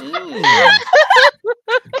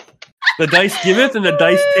 The dice giveth and the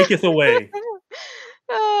dice taketh away.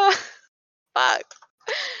 Fuck.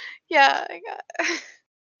 Yeah, I got.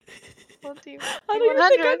 Well, I don't even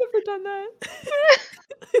think I've D100. ever done that.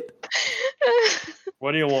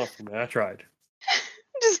 What do you want from me? I tried.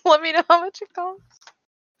 Just let me know how much it costs.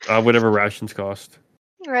 Whatever rations cost.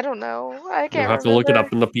 I don't know. I can't. You'll have to look it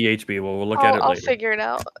up remember. in the PHB. We'll look at it I'll later. figure it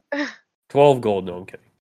out. 12 gold. No, I'm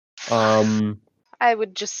kidding. I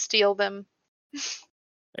would just steal them.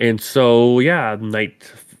 And so yeah, night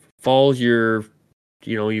falls. You've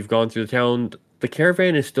gone through the town. The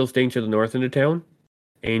caravan is still staying to the north end of town,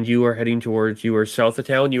 and you are heading towards. You are south of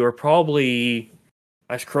town. You are probably,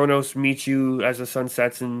 as Kronos meets you as the sun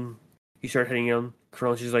sets and you start heading down.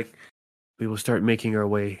 Kronos is like, we will start making our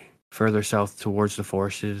way further south towards the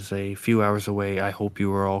forest. It is a few hours away. I hope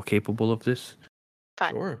you are all capable of this.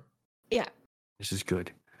 Fine. Sure. This is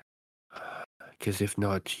good. Because if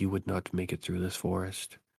not, you would not make it through this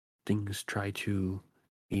forest. Things try to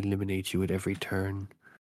eliminate you at every turn.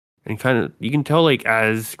 And kind of, you can tell, like,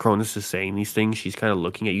 as Kronos is saying these things, she's kind of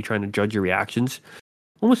looking at you, trying to judge your reactions.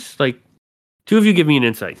 Almost like, two of you give me an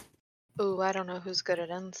insight. Ooh, I don't know who's good at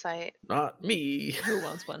insight. Not me. Who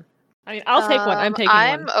wants one? I mean, I'll take one. I'm taking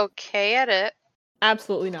I'm one. okay at it.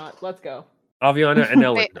 Absolutely not. Let's go. Aviana and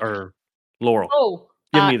Ellen, Wait. or Laurel. Oh,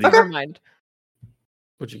 Give me these. never mind.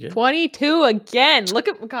 What'd you get? 22 again. Look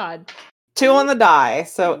at God. 2 on the die,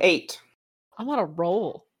 so 8. I'm on a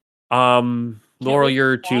roll. Laurel, wait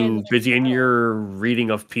you're to fly in too the busy in battle. your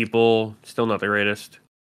reading of people. Still not the greatest.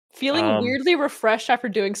 Feeling weirdly refreshed after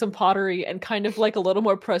doing some pottery and kind of like a little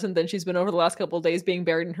more present than she's been over the last couple of days, being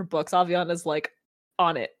buried in her books. Aviana's like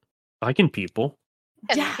on it. I can people.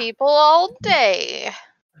 And Yeah. people all day.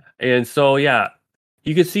 And so, yeah,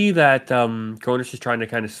 you can see that Cronus is trying to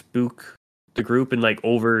kind of spook the group and like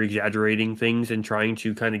over exaggerating things and trying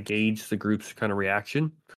to kind of gauge the group's kind of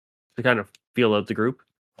reaction to kind of feel out the group.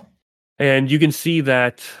 And you can see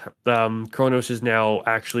that Kronos is now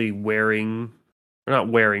actually wearing, or not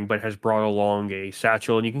wearing, but has brought along a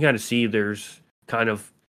satchel. And you can kind of see there's kind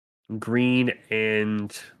of green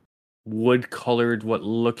and wood colored what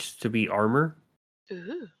looks to be armor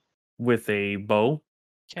Ooh. with a bow.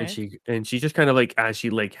 Okay. And she just kind of like, as she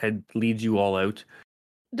like leads you all out.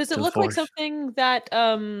 Does to it the look like forest. something that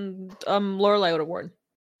Lorelai would have worn?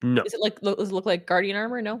 No, Is it like does it look like guardian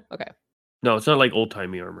armor? No? Okay. no, it's not like old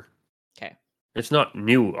timey armor. Okay. It's not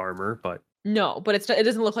new armor, but No, but it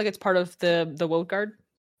doesn't look like it's part of the Woad Guard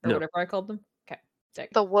or No. whatever I called them. Okay.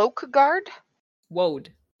 Sick. The woke guard? Woad.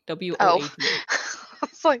 W O Oh. A D.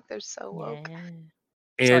 It's like they're so woke. Sorry,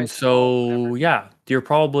 and so whatever. yeah, you're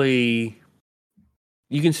probably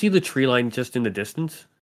you can see the tree line just in the distance.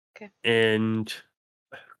 Okay. And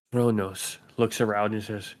Kronos looks around and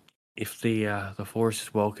says, "If the forest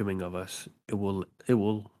is welcoming of us, it will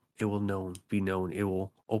be known. It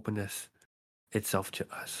will open itself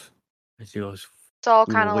to us." And she goes, It's all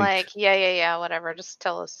We will kind of wait. like, yeah, whatever. Just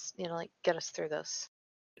tell us, like, get us through this.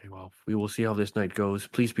 "Okay, well, we will see how this night goes.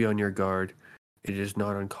 Please be on your guard. It is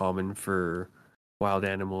not uncommon for wild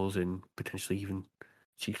animals and potentially even,"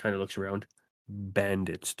 she kind of looks around,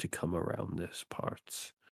 "bandits to come around this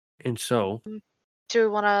parts." And so Do we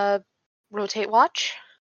want to rotate watch?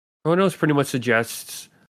 Kronos pretty much suggests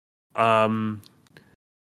that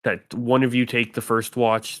one of you take the first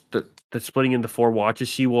watch, the splitting into 4 watches.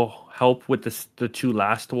 She will help with the 2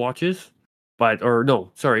 last watches.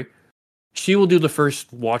 She will do the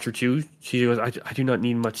first watch or 2. She goes, I do not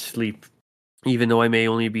need much sleep. Even though I may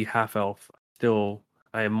only be half elf, still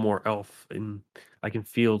I am more elf and I can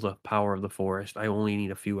feel the power of the forest. I only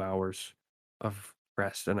need a few hours of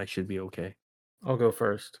rest and I should be okay. I'll go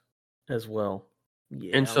first as well.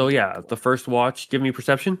 Yeah. And so, yeah, the first watch, give me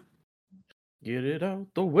perception. Get it out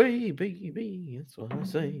the way, baby. That's what I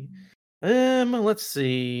say. Let's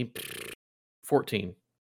see. 14.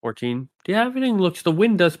 14. Yeah, everything looks, the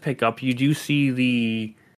wind does pick up. You do see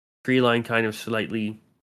the tree line kind of slightly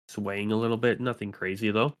swaying a little bit. Nothing crazy,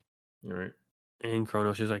 though. All right. And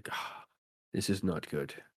Kronos is like, this is not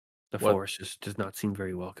good. The What? forest does not seem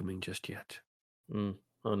very welcoming just yet.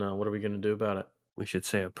 Oh no, what are we gonna do about it? We should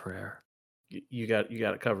say a prayer. You got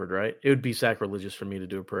it covered, right? It would be sacrilegious for me to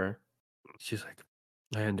do a prayer. She's like,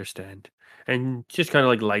 I understand. And just kind of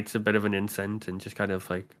like lights a bit of an incense and just kind of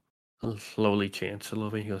like slowly chants a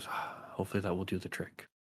little bit. He goes, hopefully that will do the trick.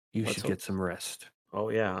 You Let's should hope get some rest. Oh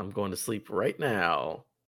yeah, I'm going to sleep right now.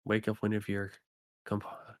 Wake up one of your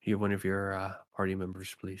party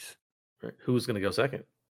members, please. Right. Who's gonna go second?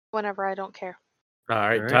 Whenever I don't care. All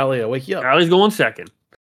right, All right. Talia, wake you up. Allie's going second.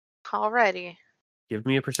 Alrighty. Give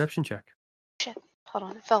me a perception check. Hold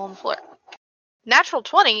on, it fell on the floor. Natural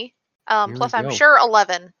 20. Here Plus we I'm go. sure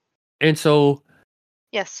 11. And so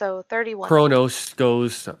Yes, so 31. Kronos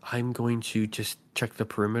goes, I'm going to just check the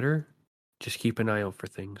perimeter. Just keep an eye out for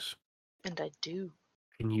things. And I do.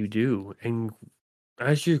 And you do. And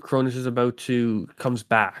as your Kronos is comes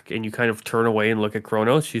back and you kind of turn away and look at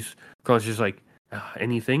Kronos, Kronos is like,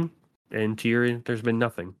 anything? And Tyrion, there's been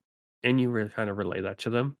nothing. And you kind of relay that to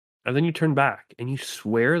them. And then you turn back and you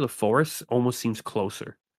swear the forest almost seems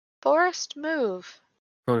closer. Forest move.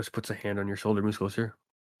 Kronos puts a hand on your shoulder, moves closer.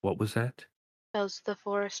 What was that? Does the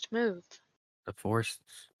forest move? The forest?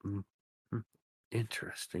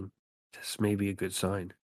 Interesting. This may be a good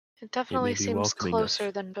sign. It definitely be seems welcoming closer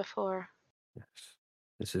us. than before. Yes.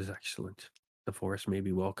 This is excellent. The forest may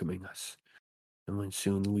be welcoming us. And when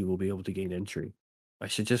soon we will be able to gain entry. I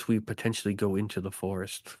suggest we potentially go into the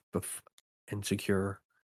forest and secure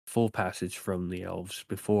full passage from the elves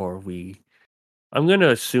before we... I'm going to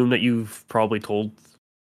assume that you've probably told...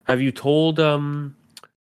 Have you told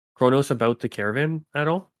Kronos about the caravan at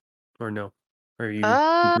all? Or no? Or are you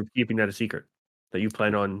keeping that a secret? That you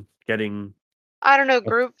plan on getting... I don't know,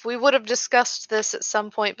 group. We would have discussed this at some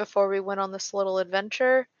point before we went on this little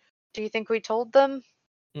adventure. Do you think we told them?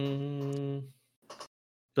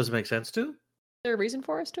 Does it make sense to? Is there a reason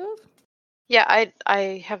for us to have? Yeah,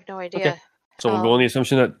 I have no idea. So we'll go on the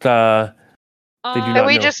assumption that they do That not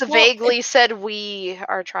we know. just vaguely said we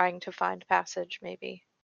are trying to find passage, maybe.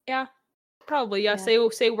 Yeah, probably. Yeah, Yeah.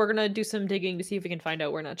 say we're gonna do some digging to see if we can find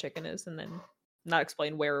out where Nut Chicken is, and then not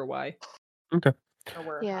explain where or why. Okay. Or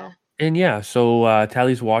where. Yeah. How. And yeah, so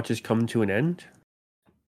Tally's watch has come to an end.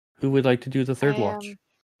 Who would like to do the third watch?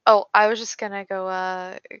 Oh, I was just gonna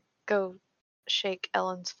go shake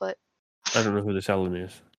Ellen's foot. I don't know who this Ellen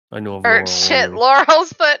is. I know of Or Laurel. shit, only.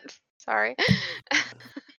 Laurel's foot. Sorry.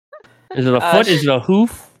 Is it a foot? Is it a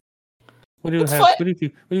hoof? What do you It's have? foot. What do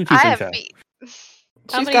you two I things have feet. How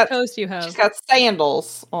She's many got toes do you have? she's got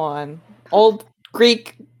sandals on. Old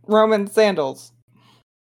Greek Roman sandals.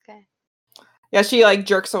 Okay. Yeah, she like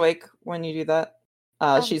jerks awake when you do that.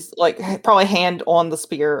 She's like probably hand on the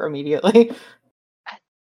spear immediately.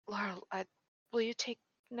 Laurel, will you take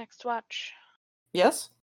next watch? Yes.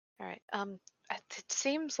 All right. It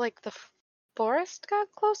seems like the forest got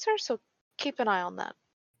closer, so keep an eye on that.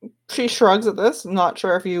 She shrugs at this. I'm not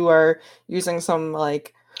sure if you are using some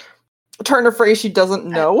like turn of phrase she doesn't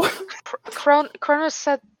know. Kronos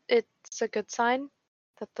said it's a good sign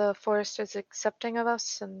that the forest is accepting of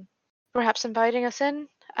us and perhaps inviting us in.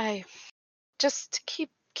 I just keep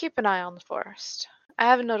an eye on the forest. I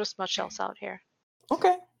haven't noticed much else out here.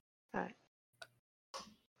 Okay. All right.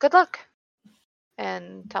 Good luck.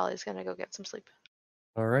 And Tally's gonna go get some sleep.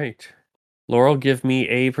 All right. Laurel, give me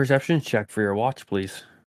a perception check for your watch, please.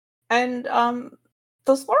 And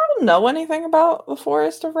does Laurel know anything about the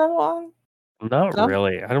forest of Revlon? Not No?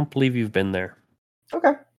 really. I don't believe you've been there.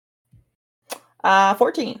 Okay.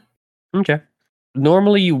 14. Okay.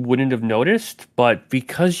 Normally you wouldn't have noticed, but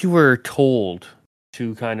because you were told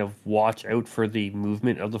to kind of watch out for the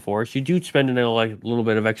movement of the forest, you do spend a little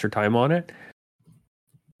bit of extra time on it.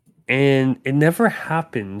 And it never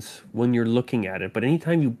happens when you're looking at it, but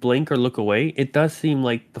anytime you blink or look away, it does seem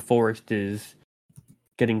like the forest is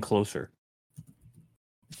getting closer.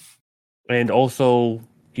 And also,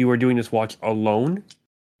 you are doing this watch alone,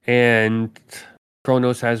 and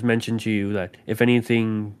Kronos has mentioned to you that if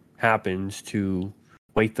anything happens, to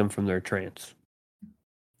wake them from their trance.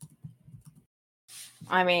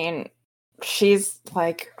 I mean, she's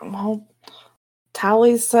like, well,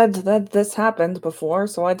 Tally said that this happened before,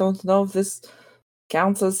 so I don't know if this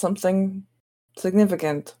counts as something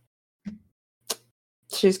significant.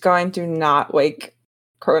 She's going to not wake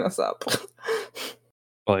Cronus up.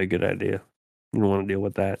 Probably a good idea. You don't want to deal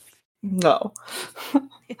with that. No.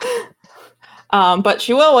 But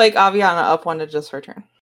she will wake Aviana up when it is her turn.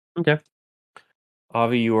 Okay.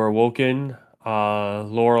 Avi, you are woken.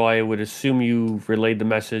 Laurel, I would assume you relayed the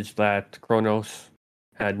message that Kronos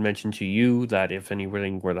had mentioned to you that if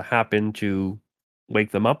anything were to happen, to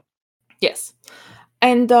wake them up. Yes.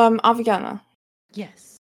 And Aviana,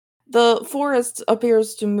 Yes. the forest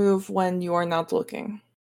appears to move when you are not looking.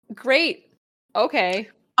 Great. Okay.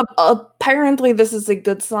 Apparently, this is a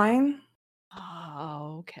good sign.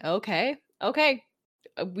 Oh, okay.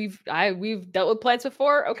 We've dealt with plants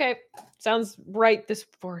before. Okay, sounds right. This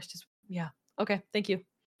forest is Okay, thank you.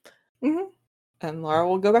 Mm-hmm. And Laura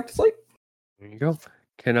will go back to sleep. There you go.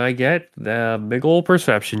 Can I get the big old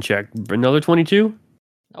perception check? Another 22?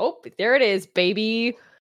 Oh, there it is, baby.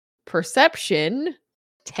 Perception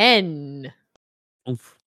 10.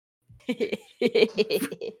 Oof.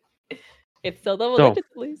 It's still double So- digits,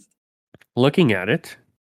 please. Looking at it,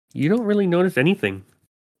 you don't really notice anything.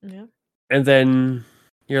 Yeah. And then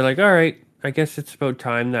you're like, all right, I guess it's about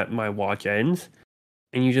time that my watch ends.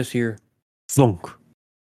 And you just hear thunk,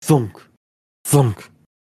 thunk, thunk,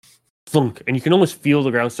 thunk. And you can almost feel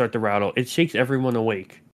the ground start to rattle. It shakes everyone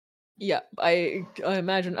awake. Yeah, I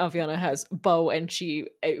imagine Aviana has bow, and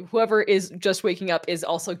whoever is just waking up is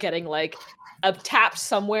also getting like a tap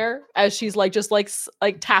somewhere as she's just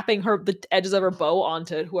tapping the edges of her bow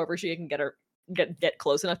onto whoever she can get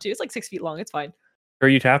close enough to. It's like 6 feet long. It's fine. Who are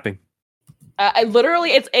you tapping? I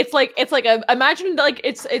literally, it's like imagine like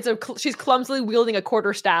she's clumsily wielding a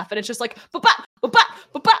quarter staff, and it's just like ba ba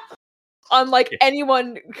ba ba on like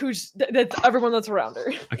anyone that's everyone that's around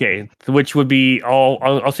her. Okay, which would be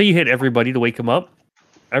I'll say you hit everybody to wake them up.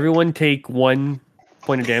 Everyone take 1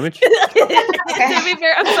 point of damage. To be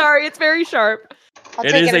fair, I'm sorry, it's very sharp. I'll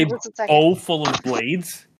It take is it a in just a second. bow full of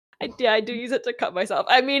blades. I do use it to cut myself.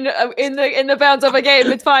 I mean, in the bounds of a game,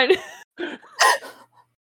 it's fine.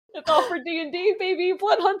 It's all for D&D, baby,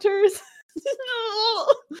 blood hunters.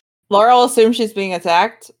 Laura will assume she's being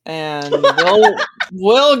attacked, and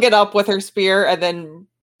will get up with her spear and then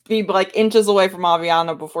be like inches away from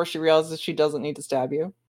Aviana before she realizes she doesn't need to stab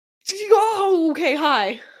you. Oh, okay,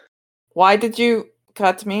 hi. Why did you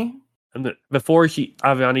cut me? And before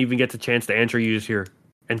Aviana even gets a chance to answer, you just hear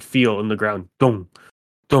and feel in the ground, dong,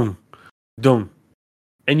 dong, dong.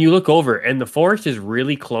 And you look over, and the forest is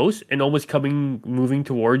really close and almost moving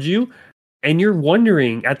towards you. And you're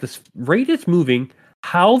wondering, at the rate it's moving,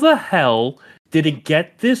 how the hell did it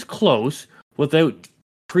get this close without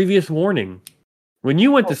previous warning? When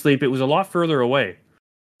you went to sleep, it was a lot further away.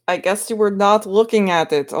 I guess you were not looking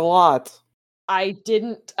at it a lot. I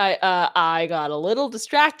didn't. I got a little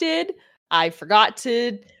distracted. I forgot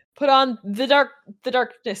to put on the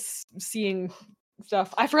darkness seeing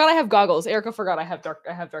stuff. I forgot I have goggles. Erica forgot I have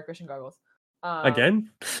dark vision goggles. Again?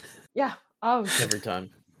 Yeah. Oh, Every time.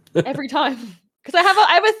 every time. Because I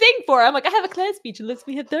have a thing for it. I'm like, I have a clan speech and lets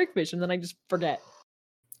me hit dark vision, then I just forget.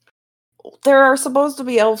 There are supposed to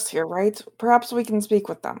be elves here, right? Perhaps we can speak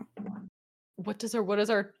with them. What's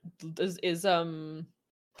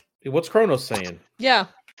What's Kronos saying? yeah.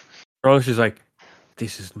 Kronos is like,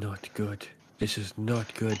 this is not good. This is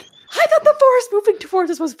not good. I thought the forest moving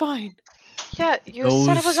towards us was fine. Yeah, you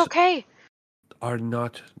said it was Those- okay. Are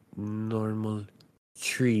not normal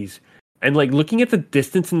trees. And like looking at the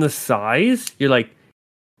distance and the size, you're like,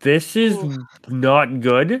 this is not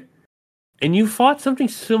good. And you fought something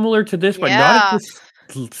similar to this, but not at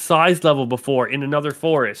this size level before in another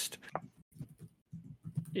forest.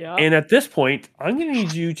 Yeah. And at this point, I'm going to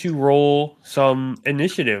need you to roll some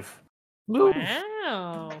initiative.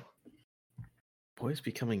 Wow. Boys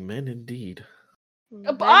becoming men indeed.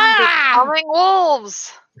 Men Ah! becoming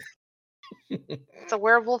wolves. It's a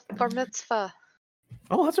werewolf bar mitzvah.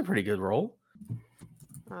 Oh, that's a pretty good roll.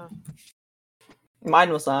 Mine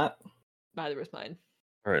was not. Neither was mine.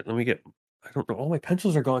 All right, let me get. I don't know. All my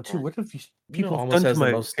pencils are gone too. What have these people almost done to has the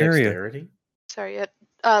my most area? dexterity. Sorry.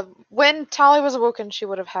 When Tali was awoken, she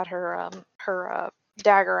would have had her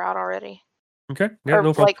dagger out already. Okay, yeah, or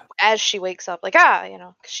no problem. like as she wakes up, like 'cause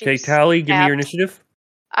she Okay, was Tally, give me your stabbed. initiative.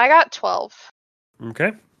 I got 12.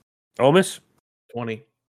 Okay, Almus. 20.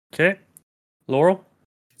 Okay, Laurel,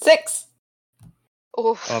 6.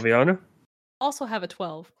 Oof. Aviana. Also have a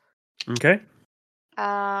 12. Okay,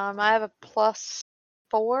 I have a +4.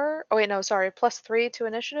 Oh wait, no, sorry, +3 to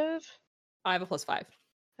initiative. I have a +5.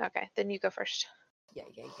 Okay, then you go first. Yeah.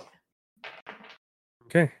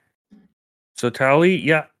 okay. So Tally,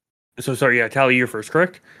 yeah. So sorry, yeah, Tally, you're first,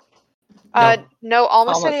 correct? No,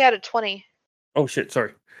 almost said Almost. he had a 20. Oh shit,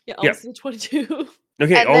 sorry. Yeah, Yeah. also 22.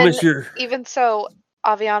 Okay, And Almus, then- you're Even so,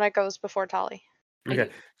 Aviana goes before Tali. okay.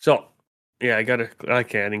 So yeah, I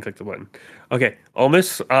didn't click the button. Okay,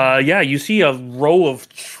 Almus, yeah, you see a row of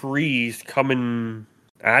trees coming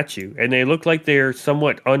at you, and they look like they're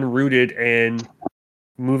somewhat unrooted and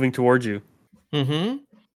moving towards you. Mm-hmm.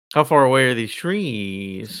 How far away are these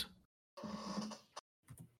trees?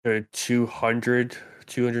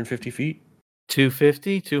 250 feet.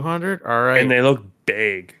 250, 200? All right. And they look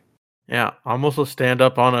big. Yeah, almost will stand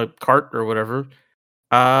up on a cart or whatever.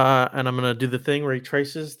 And I'm gonna do the thing where he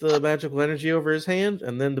traces the magical energy over his hand,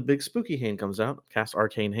 and then the big spooky hand comes out. Cast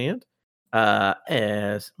Arcane Hand.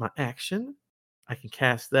 As my action, I can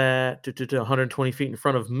cast that to 120 feet in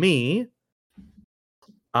front of me.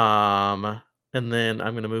 And then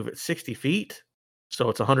I'm gonna move it 60 feet, so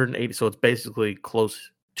it's 180. So it's basically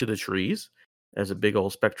close to the trees. As a big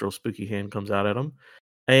old spectral spooky hand comes out at him,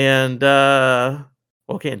 and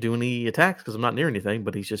well, can't do any attacks because I'm not near anything,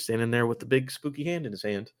 but he's just standing there with the big spooky hand in his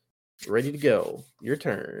hand, ready to go. Your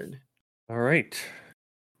turn. All right.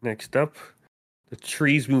 Next up, the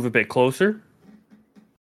trees move a bit closer.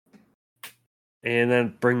 And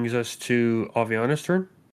that brings us to Aviana's turn.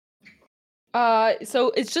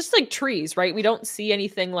 So it's just like trees, right? We don't see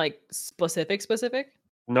anything like specific.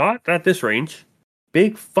 Not at this range.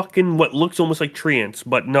 Big fucking what looks almost like tree ants,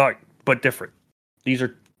 but different. These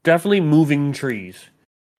are definitely moving trees.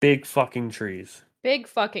 Big fucking trees. Big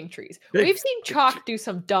fucking trees. Big We've seen fucking Chalk do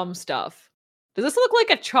some dumb stuff. Does this look like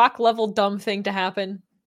a Chalk level dumb thing to happen?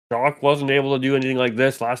 Doc wasn't able to do anything like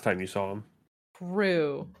this last time you saw him.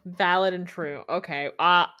 True. Valid and true. Okay.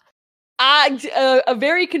 A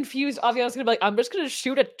very confused Aviana's gonna be like, I'm just gonna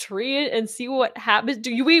shoot a tree and see what happens.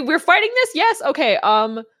 We're fighting this? Yes. Okay.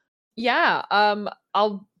 Yeah.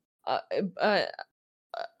 I'll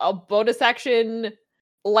bonus action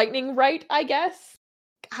lightning right, I guess.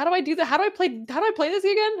 How do I do that? How do I play this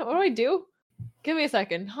again? What do I do? Give me a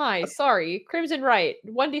second. Hi, sorry. Crimson right.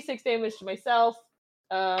 1d6 damage to myself.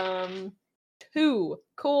 2.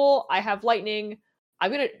 Cool. I have lightning.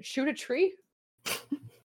 I'm gonna shoot a tree.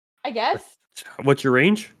 I guess. What's your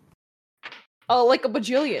range? Oh, like a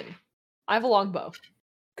bajillion. I have a longbow.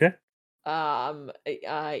 Okay.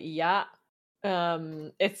 Yeah.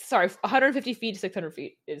 It's 150 feet to 600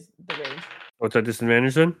 feet is the range. What's that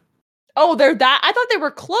disadvantage then? Oh, they're that. I thought they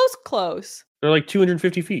were close. They're like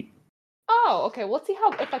 250 feet. Oh, okay. Well, let's see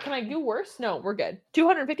how. Can I do worse? No, we're good.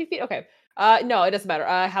 250 feet. Okay. No, it doesn't matter.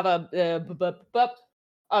 I have a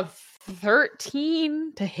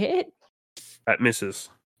 13 to hit. That misses.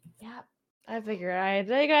 Yeah, I figured. I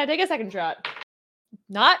gotta take a second shot.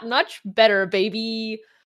 Not much better, baby.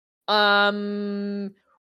 17.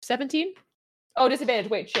 Oh, disadvantage.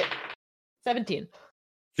 Wait, shit. 17.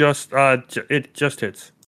 It just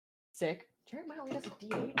hits. Sick. Jared Miley does a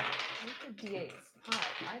D8. What's the D8s?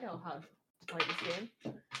 Hi, I know how to play this game.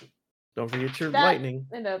 Don't forget your That- lightning.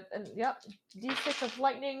 And yep, D6 of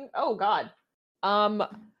lightning. Oh god.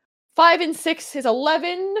 5 and 6 is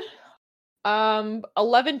 11.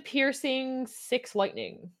 11 piercing, 6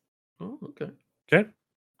 lightning. Oh, okay. Okay.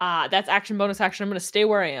 That's action bonus action. I'm gonna stay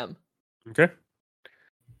where I am. Okay.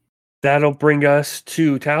 That'll bring us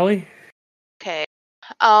to Tally. Okay.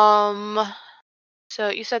 So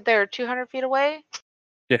you said they're 200 feet away?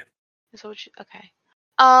 Yeah. Is that what you, okay.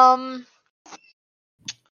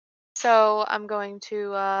 So I'm going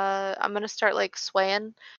to start like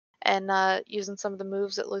swaying and using some of the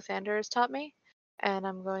moves that Luthander has taught me. And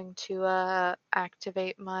I'm going to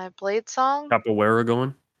activate my blade song. Capoeira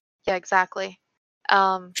going. Yeah, exactly. So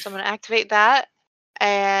I'm gonna activate that,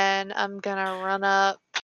 and I'm gonna run up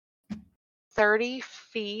 30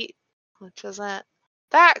 feet, which isn't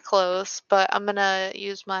that close, but I'm gonna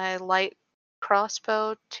use my light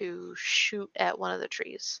crossbow to shoot at one of the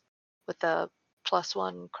trees with a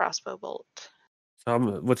 +1 crossbow bolt.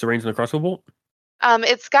 What's the range on the crossbow bolt?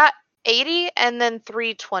 It's got 80 and then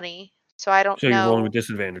 320, so I don't So you're rolling know. with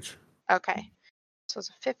disadvantage. Okay, so it's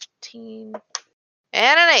a 15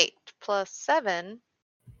 and an 8 plus 7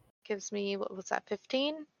 gives me, what was that,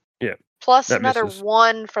 15? Yeah. Plus that another misses.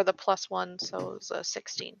 1 for the +1, so it was a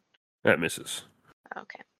 16. That misses.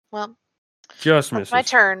 Okay, well, Just that's misses. my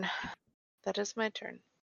turn. That is my turn.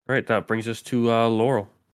 All right, that brings us to Laurel.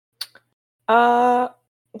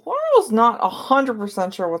 Laurel's not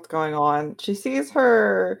 100% sure what's going on. She sees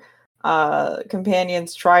her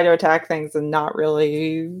companions try to attack things and not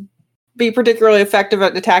really be particularly effective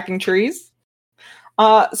at attacking trees.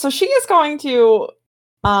 So she is going to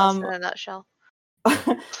That's in a nutshell.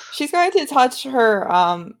 she's going to touch her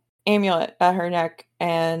amulet at her neck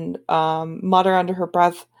and mutter under her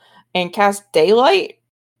breath and cast daylight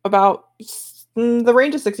about the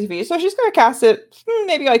range of 60 feet. So she's going to cast it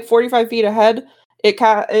maybe like 45 feet ahead.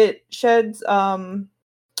 It sheds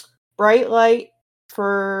bright light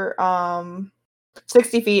for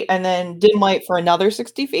 60 feet and then dim light for another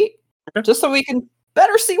 60 feet. Okay. Just so we can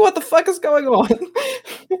better see what the fuck is going on.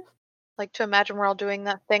 Like to imagine we're all doing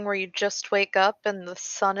that thing where you just wake up and the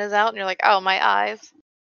sun is out and you're like, oh, my eyes.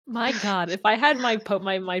 My god, if I had my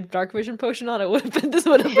my dark vision potion on, it would have been this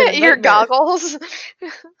would have been a Your nightmare. goggles.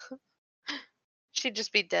 She'd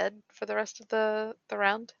just be dead for the rest of the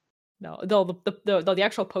round. No, the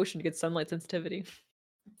actual potion gets sunlight sensitivity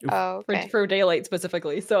Oh, okay. for daylight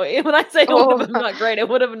specifically. So when I say it would have been not great, it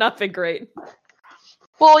would have not been great.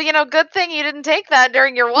 Well, good thing you didn't take that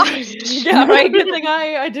during your watch. Yeah, right. Good thing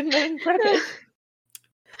I didn't prep it.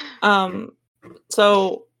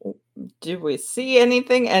 So do we see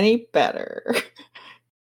anything any better?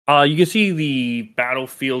 You can see the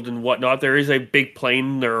battlefield and whatnot. There is a big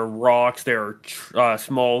plain. There are rocks. There are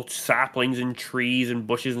small saplings and trees and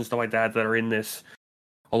bushes and stuff like that that are in this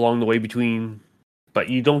along the way between. But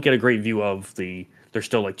you don't get a great view of the. They're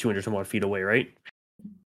still like 200 some odd feet away, right?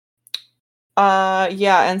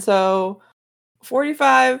 Yeah, and so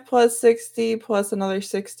 45 plus 60 plus another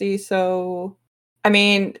 60, so I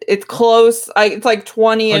mean it's close. It's like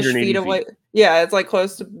 20-ish 180 feet away. Yeah, it's like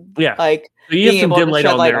close to Yeah. like So you have being some able dim to light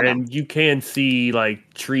shed on light there, on them. and you can see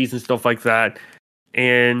like trees and stuff like that.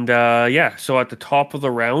 And yeah, so at the top of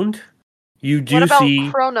the round, you do What about see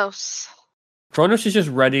Kronos? Kronos is just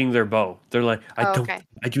readying their bow. They're like, Okay.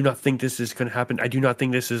 I do not think this is going to happen. I do not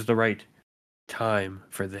think this is the right time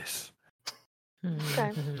for this.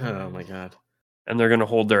 Okay. Oh my god. And they're going to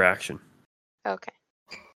hold their action. Okay.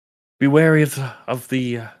 Be wary of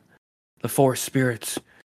the forest spirits.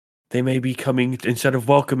 They may be coming instead of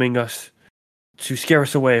welcoming us to scare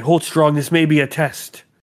us away. Hold strong. This may be a test.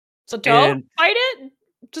 So don't And fight it.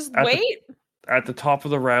 Just at the- wait. At the top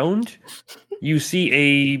of the round, you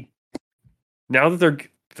see now that they're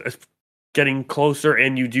getting closer,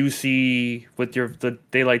 and you do see with the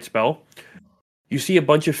daylight spell, you see a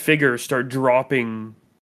bunch of figures start dropping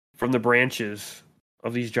from the branches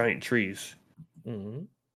of these giant trees. Mm-hmm.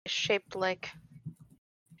 Shaped like.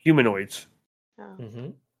 Humanoids. Oh. Mm-hmm.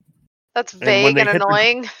 That's when vague they and hit the-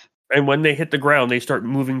 annoying. And when they hit the ground, they start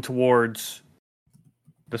moving towards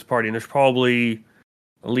this party. And there's probably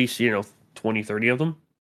At least 20, 30 of them.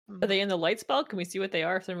 Are they in the light spell? Can we see what they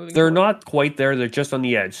are if they're moving? They're forward? not quite there. They're just on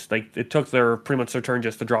the edge. Like it took pretty much their turn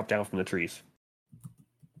just to drop down from the trees.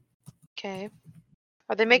 Okay.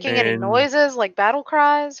 Are they making any And- noises like battle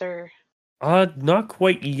cries or? Not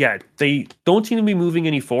quite yet. They don't seem to be moving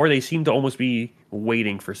any forward. They seem to almost be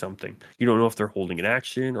waiting for something. You don't know if they're holding an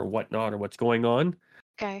action or whatnot or what's going on.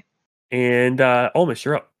 Okay. And Almas,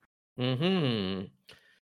 you're up. Mm-hmm.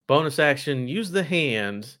 Bonus action, use the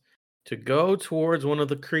hand to go towards one of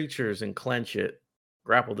the creatures and clench it.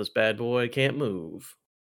 Grapple this bad boy, can't move.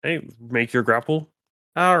 Hey, make your grapple.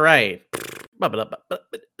 All right.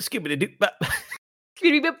 Skibidi-doo.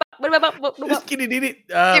 Skibidi-doo.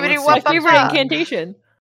 Skibidi Let's My see. favorite incantation.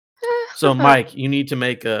 So, Mike, you need to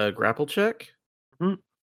make a grapple check. Mhm.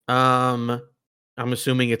 I'm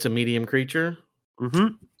assuming it's a medium creature,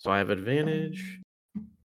 Mm-hmm. so I have advantage.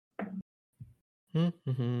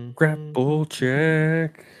 Grapple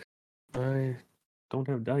check. I don't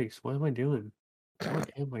have dice. What am I doing?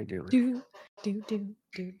 What am I doing? Do do do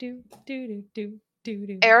do do do do do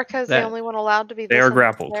do. Erica's the That- only one allowed to be They this are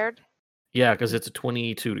grappled. unprepared? Yeah, because it's a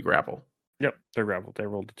 22 to grapple. Yep, they're grappled. They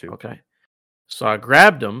rolled a 2. Okay. So I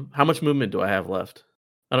grabbed him. How much movement do I have left?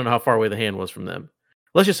 I don't know how far away the hand was from them.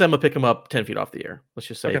 Let's just say I'm gonna pick him up 10 feet off the air. Let's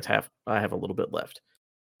just say Okay. it's half. I have a little bit left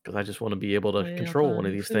because I just want to be able to Well, control one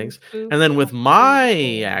of these foo, things. foo, And then with foo, my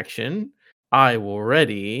foo. action, I will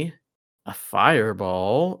ready a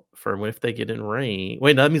fireball for if they get in range.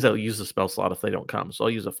 Wait, no, that means I'll use the spell slot if they don't come. So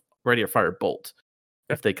I'll use ready a fire bolt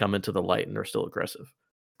if they come into the light and they're still aggressive.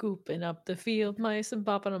 Scooping up the field mice and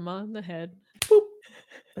bopping them on the head. Boop.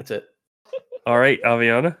 That's it. All right,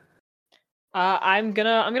 Aviana. I'm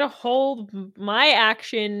gonna hold my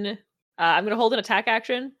action. I'm gonna hold an attack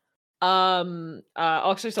action.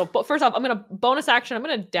 Actually, so first off, I'm gonna bonus action. I'm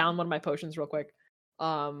gonna down one of my potions real quick.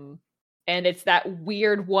 And it's that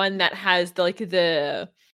weird one that has the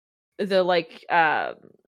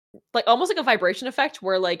like almost like a vibration effect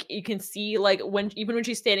where like you can see like even when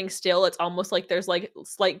she's standing still, it's almost like there's like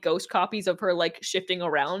slight ghost copies of her like shifting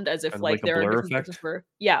around as if Kind of like like a there are blur different effect? versions of her.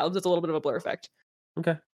 Yeah, it's a little bit of a blur effect.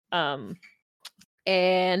 Okay.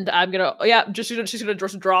 And I'm gonna she's gonna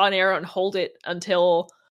just draw an arrow and hold it until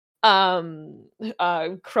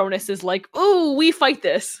Cronus is like, "Ooh, we fight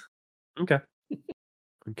this." Okay.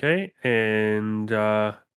 Okay. And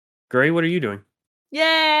Gray, what are you doing?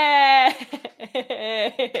 Yeah.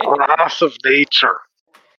 Wrath of nature.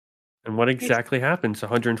 And what exactly happens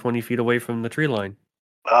 120 feet away from the tree line?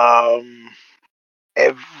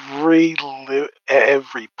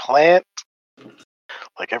 Every plant,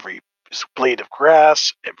 like every blade of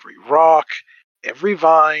grass, every rock, every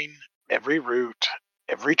vine, every root,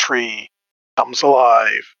 every tree comes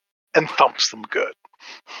alive and thumps them good.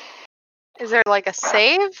 Is there like a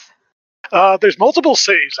save? There's multiple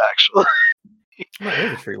saves actually. I'm not near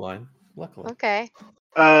the tree line, luckily. Okay.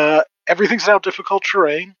 Everything's now difficult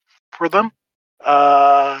terrain for them.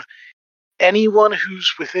 Anyone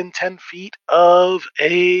who's within 10 feet of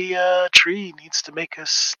a tree needs to make a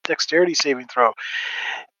dexterity saving throw.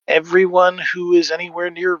 Everyone who is anywhere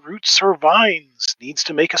near roots or vines needs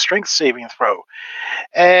to make a strength saving throw.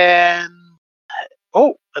 And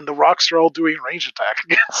the rocks are all doing range attack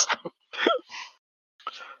against them.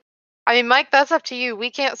 I mean, Mike, that's up to you. We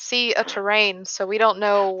can't see a terrain, so we don't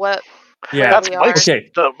know what. Yeah. That's we are.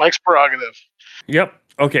 Mike's prerogative. Yep.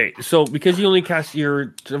 Okay. So because you only cast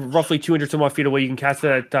you're roughly 200 some odd feet away, you can cast it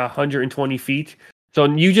at 120 feet. So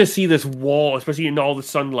you just see this wall, especially in all the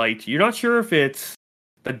sunlight. You're not sure if it's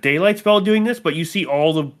the daylight spell doing this, but you see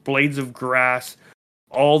all the blades of grass,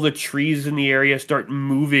 all the trees in the area start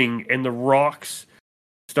moving, and the rocks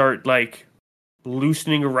start like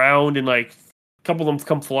loosening around, and like a couple of them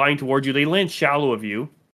come flying towards you. They land shallow of you,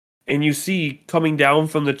 and you see coming down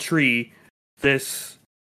from the tree this,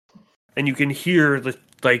 and you can hear the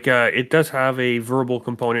it does have a verbal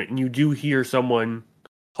component, and you do hear someone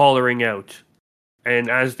hollering out.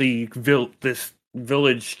 And as the this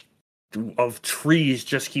village of trees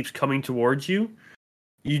just keeps coming towards you,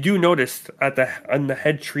 you do notice on the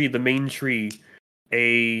head tree, the main tree,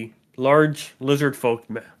 a large lizard folk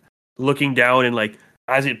looking down, and like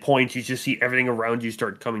as it points, you just see everything around you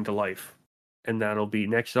start coming to life. And that'll be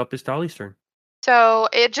next up is Tali's turn. So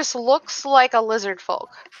it just looks like a lizard folk,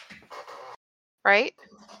 right?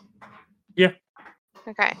 Yeah.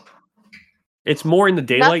 Okay. It's more in the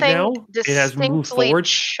daylight Nothing now. It has moved distinctly forward.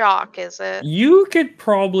 shock, is it? You could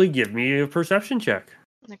probably give me a perception check.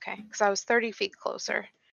 Okay, because I was 30 feet closer.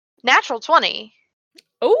 Natural 20.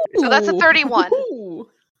 Oh, So that's a 31. With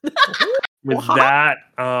What? that,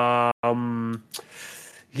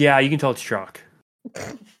 yeah, you can tell it's shock.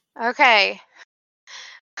 Okay.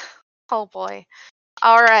 Oh boy.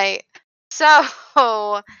 All right. So,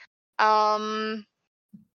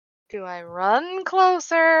 do I run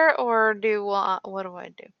closer or what do I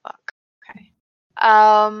do? Fuck. Okay.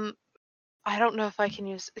 I don't know if I can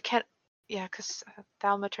use because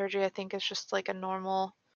thaumaturgy I think is just like a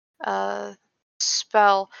normal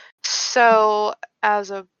spell. So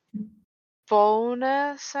as a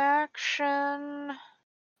bonus action,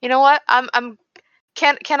 you know what?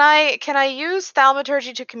 Can I use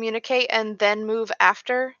thaumaturgy to communicate and then move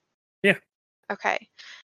after? Yeah. Okay.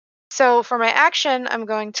 So for my action, I'm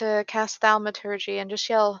going to cast thaumaturgy and just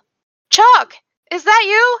yell, "Chalk, is that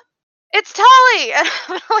you? It's Tolly!" And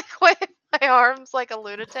I'm gonna like wave my arms like a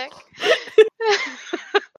lunatic.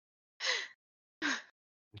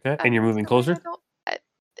 Okay, and you're moving closer?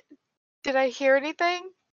 Did I hear anything?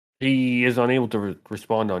 He is unable to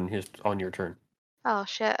respond on your turn. Oh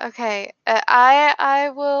shit. Okay.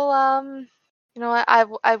 I will you know what?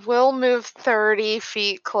 I will move 30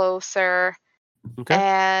 feet closer. Okay.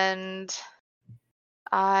 And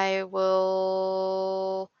I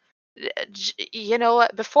will you know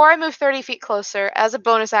what? Before I move 30 feet closer, as a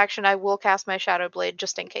bonus action, I will cast my Shadow Blade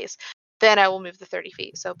just in case. Then I will move the 30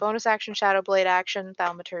 feet. So bonus action, Shadow Blade action,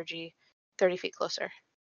 thaumaturgy, 30 feet closer.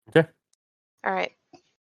 Okay. All right.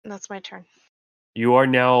 That's my turn. You are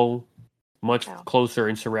now much Oh. closer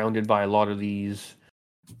and surrounded by a lot of these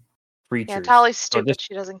creatures. Yeah, Tali's stupid.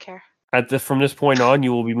 She doesn't care. From this point on,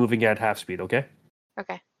 you will be moving at half speed, okay?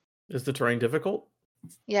 Okay. Is the terrain difficult?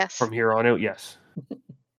 Yes. From here on out, yes.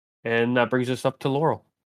 And that brings us up to Laurel.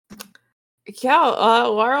 Yeah,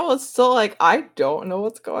 Laurel is still like, I don't know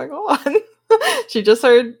what's going on. She just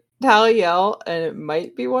heard Tally yell, and it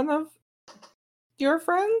might be one of your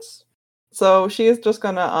friends. So she is just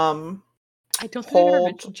gonna I don't think we've ever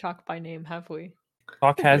mentioned Chalk by name, have we?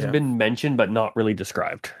 Chalk has been mentioned, but not really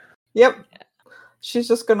described. Yep. She's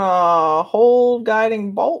just gonna hold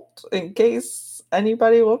Guiding Bolt in case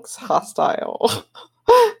anybody looks hostile.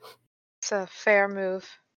 It's a fair move.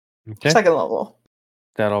 Okay. Second level.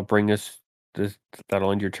 That'll bring us.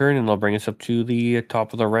 That'll end your turn, and that'll bring us up to the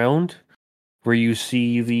top of the round, where you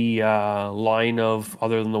see the line of,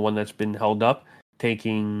 other than the one that's been held up,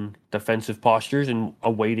 taking defensive postures and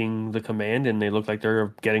awaiting the command, and they look like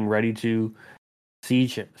they're getting ready to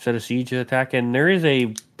set a siege attack. And there is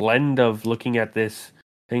a blend of, looking at this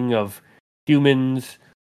thing, of humans,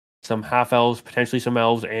 some half elves, potentially some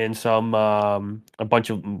elves, and some a bunch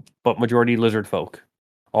of, but majority lizard folk,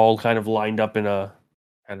 all kind of lined up in a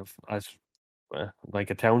kind of like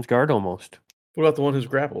a town's guard almost. What about the one who's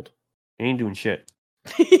grappled? He ain't doing shit.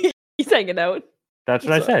 He's hanging out. That's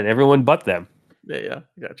what I said. Everyone but them. Yeah,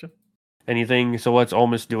 gotcha. Anything? So what's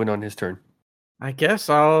Almus doing on his turn? I guess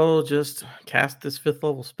I'll just cast this 5th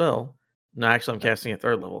level spell. No, actually, I'm casting it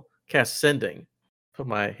 3rd level. Cast Sending. Put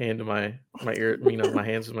my hand to my ear. My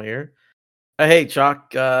hands in my ear. Hey,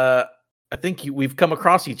 Chalk. I think we've come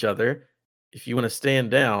across each other. If you want to stand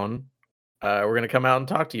down, we're going to come out and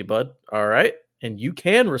talk to you, bud. All right? And you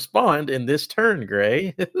can respond in this turn,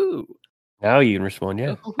 Gray. Now you can respond,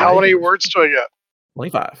 yeah. How many words do I get?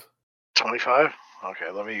 25. 25? Okay,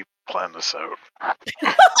 let me plan this out.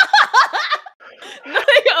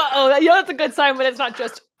 That's a good sign, but it's not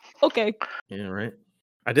just okay. Yeah, right.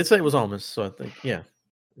 I did say it was Almus, so I think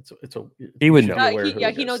he would know.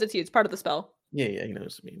 He knows it's you. It's part of the spell. Yeah, he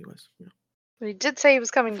knows me anyways. Yeah. But he did say he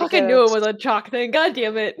was coming. Fucking knew it was a Chalk thing. God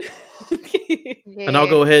damn it. Yeah. And I'll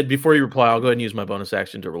go ahead, before you reply, I'll go ahead and use my bonus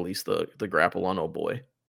action to release the grapple on old boy,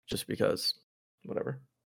 just because. Whatever.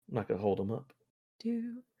 I'm not gonna hold him up.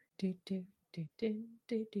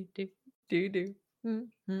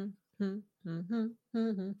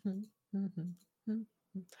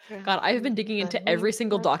 God, I've been digging into every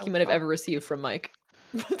single document I've ever received from Mike.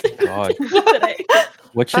 God.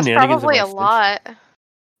 What That's probably a lot.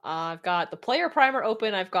 I've got the player primer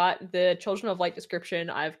open. I've got the Children of Light description.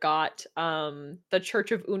 I've got the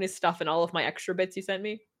Church of Unis stuff and all of my extra bits you sent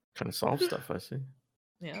me. Kind of solve stuff, I see.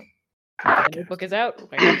 Yeah. The new book is out.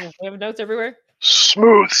 I have notes everywhere.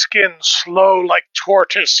 Smooth skin, slow like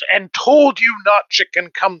tortoise, and told you not chicken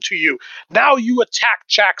come to you. Now you attack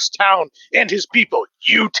Jack's town and his people,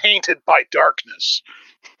 you tainted by darkness.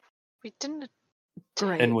 We didn't.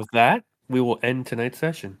 Great. And with that, we will end tonight's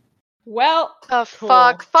session. Well,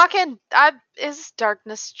 fuck. Fucking, is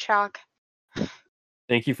darkness Chalk.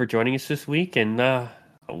 Thank you for joining us this week, and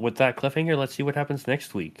with that cliffhanger, let's see what happens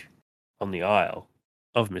next week on the Isle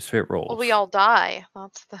of Misfit Rolls. Well, we all die.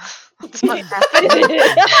 That's what happens.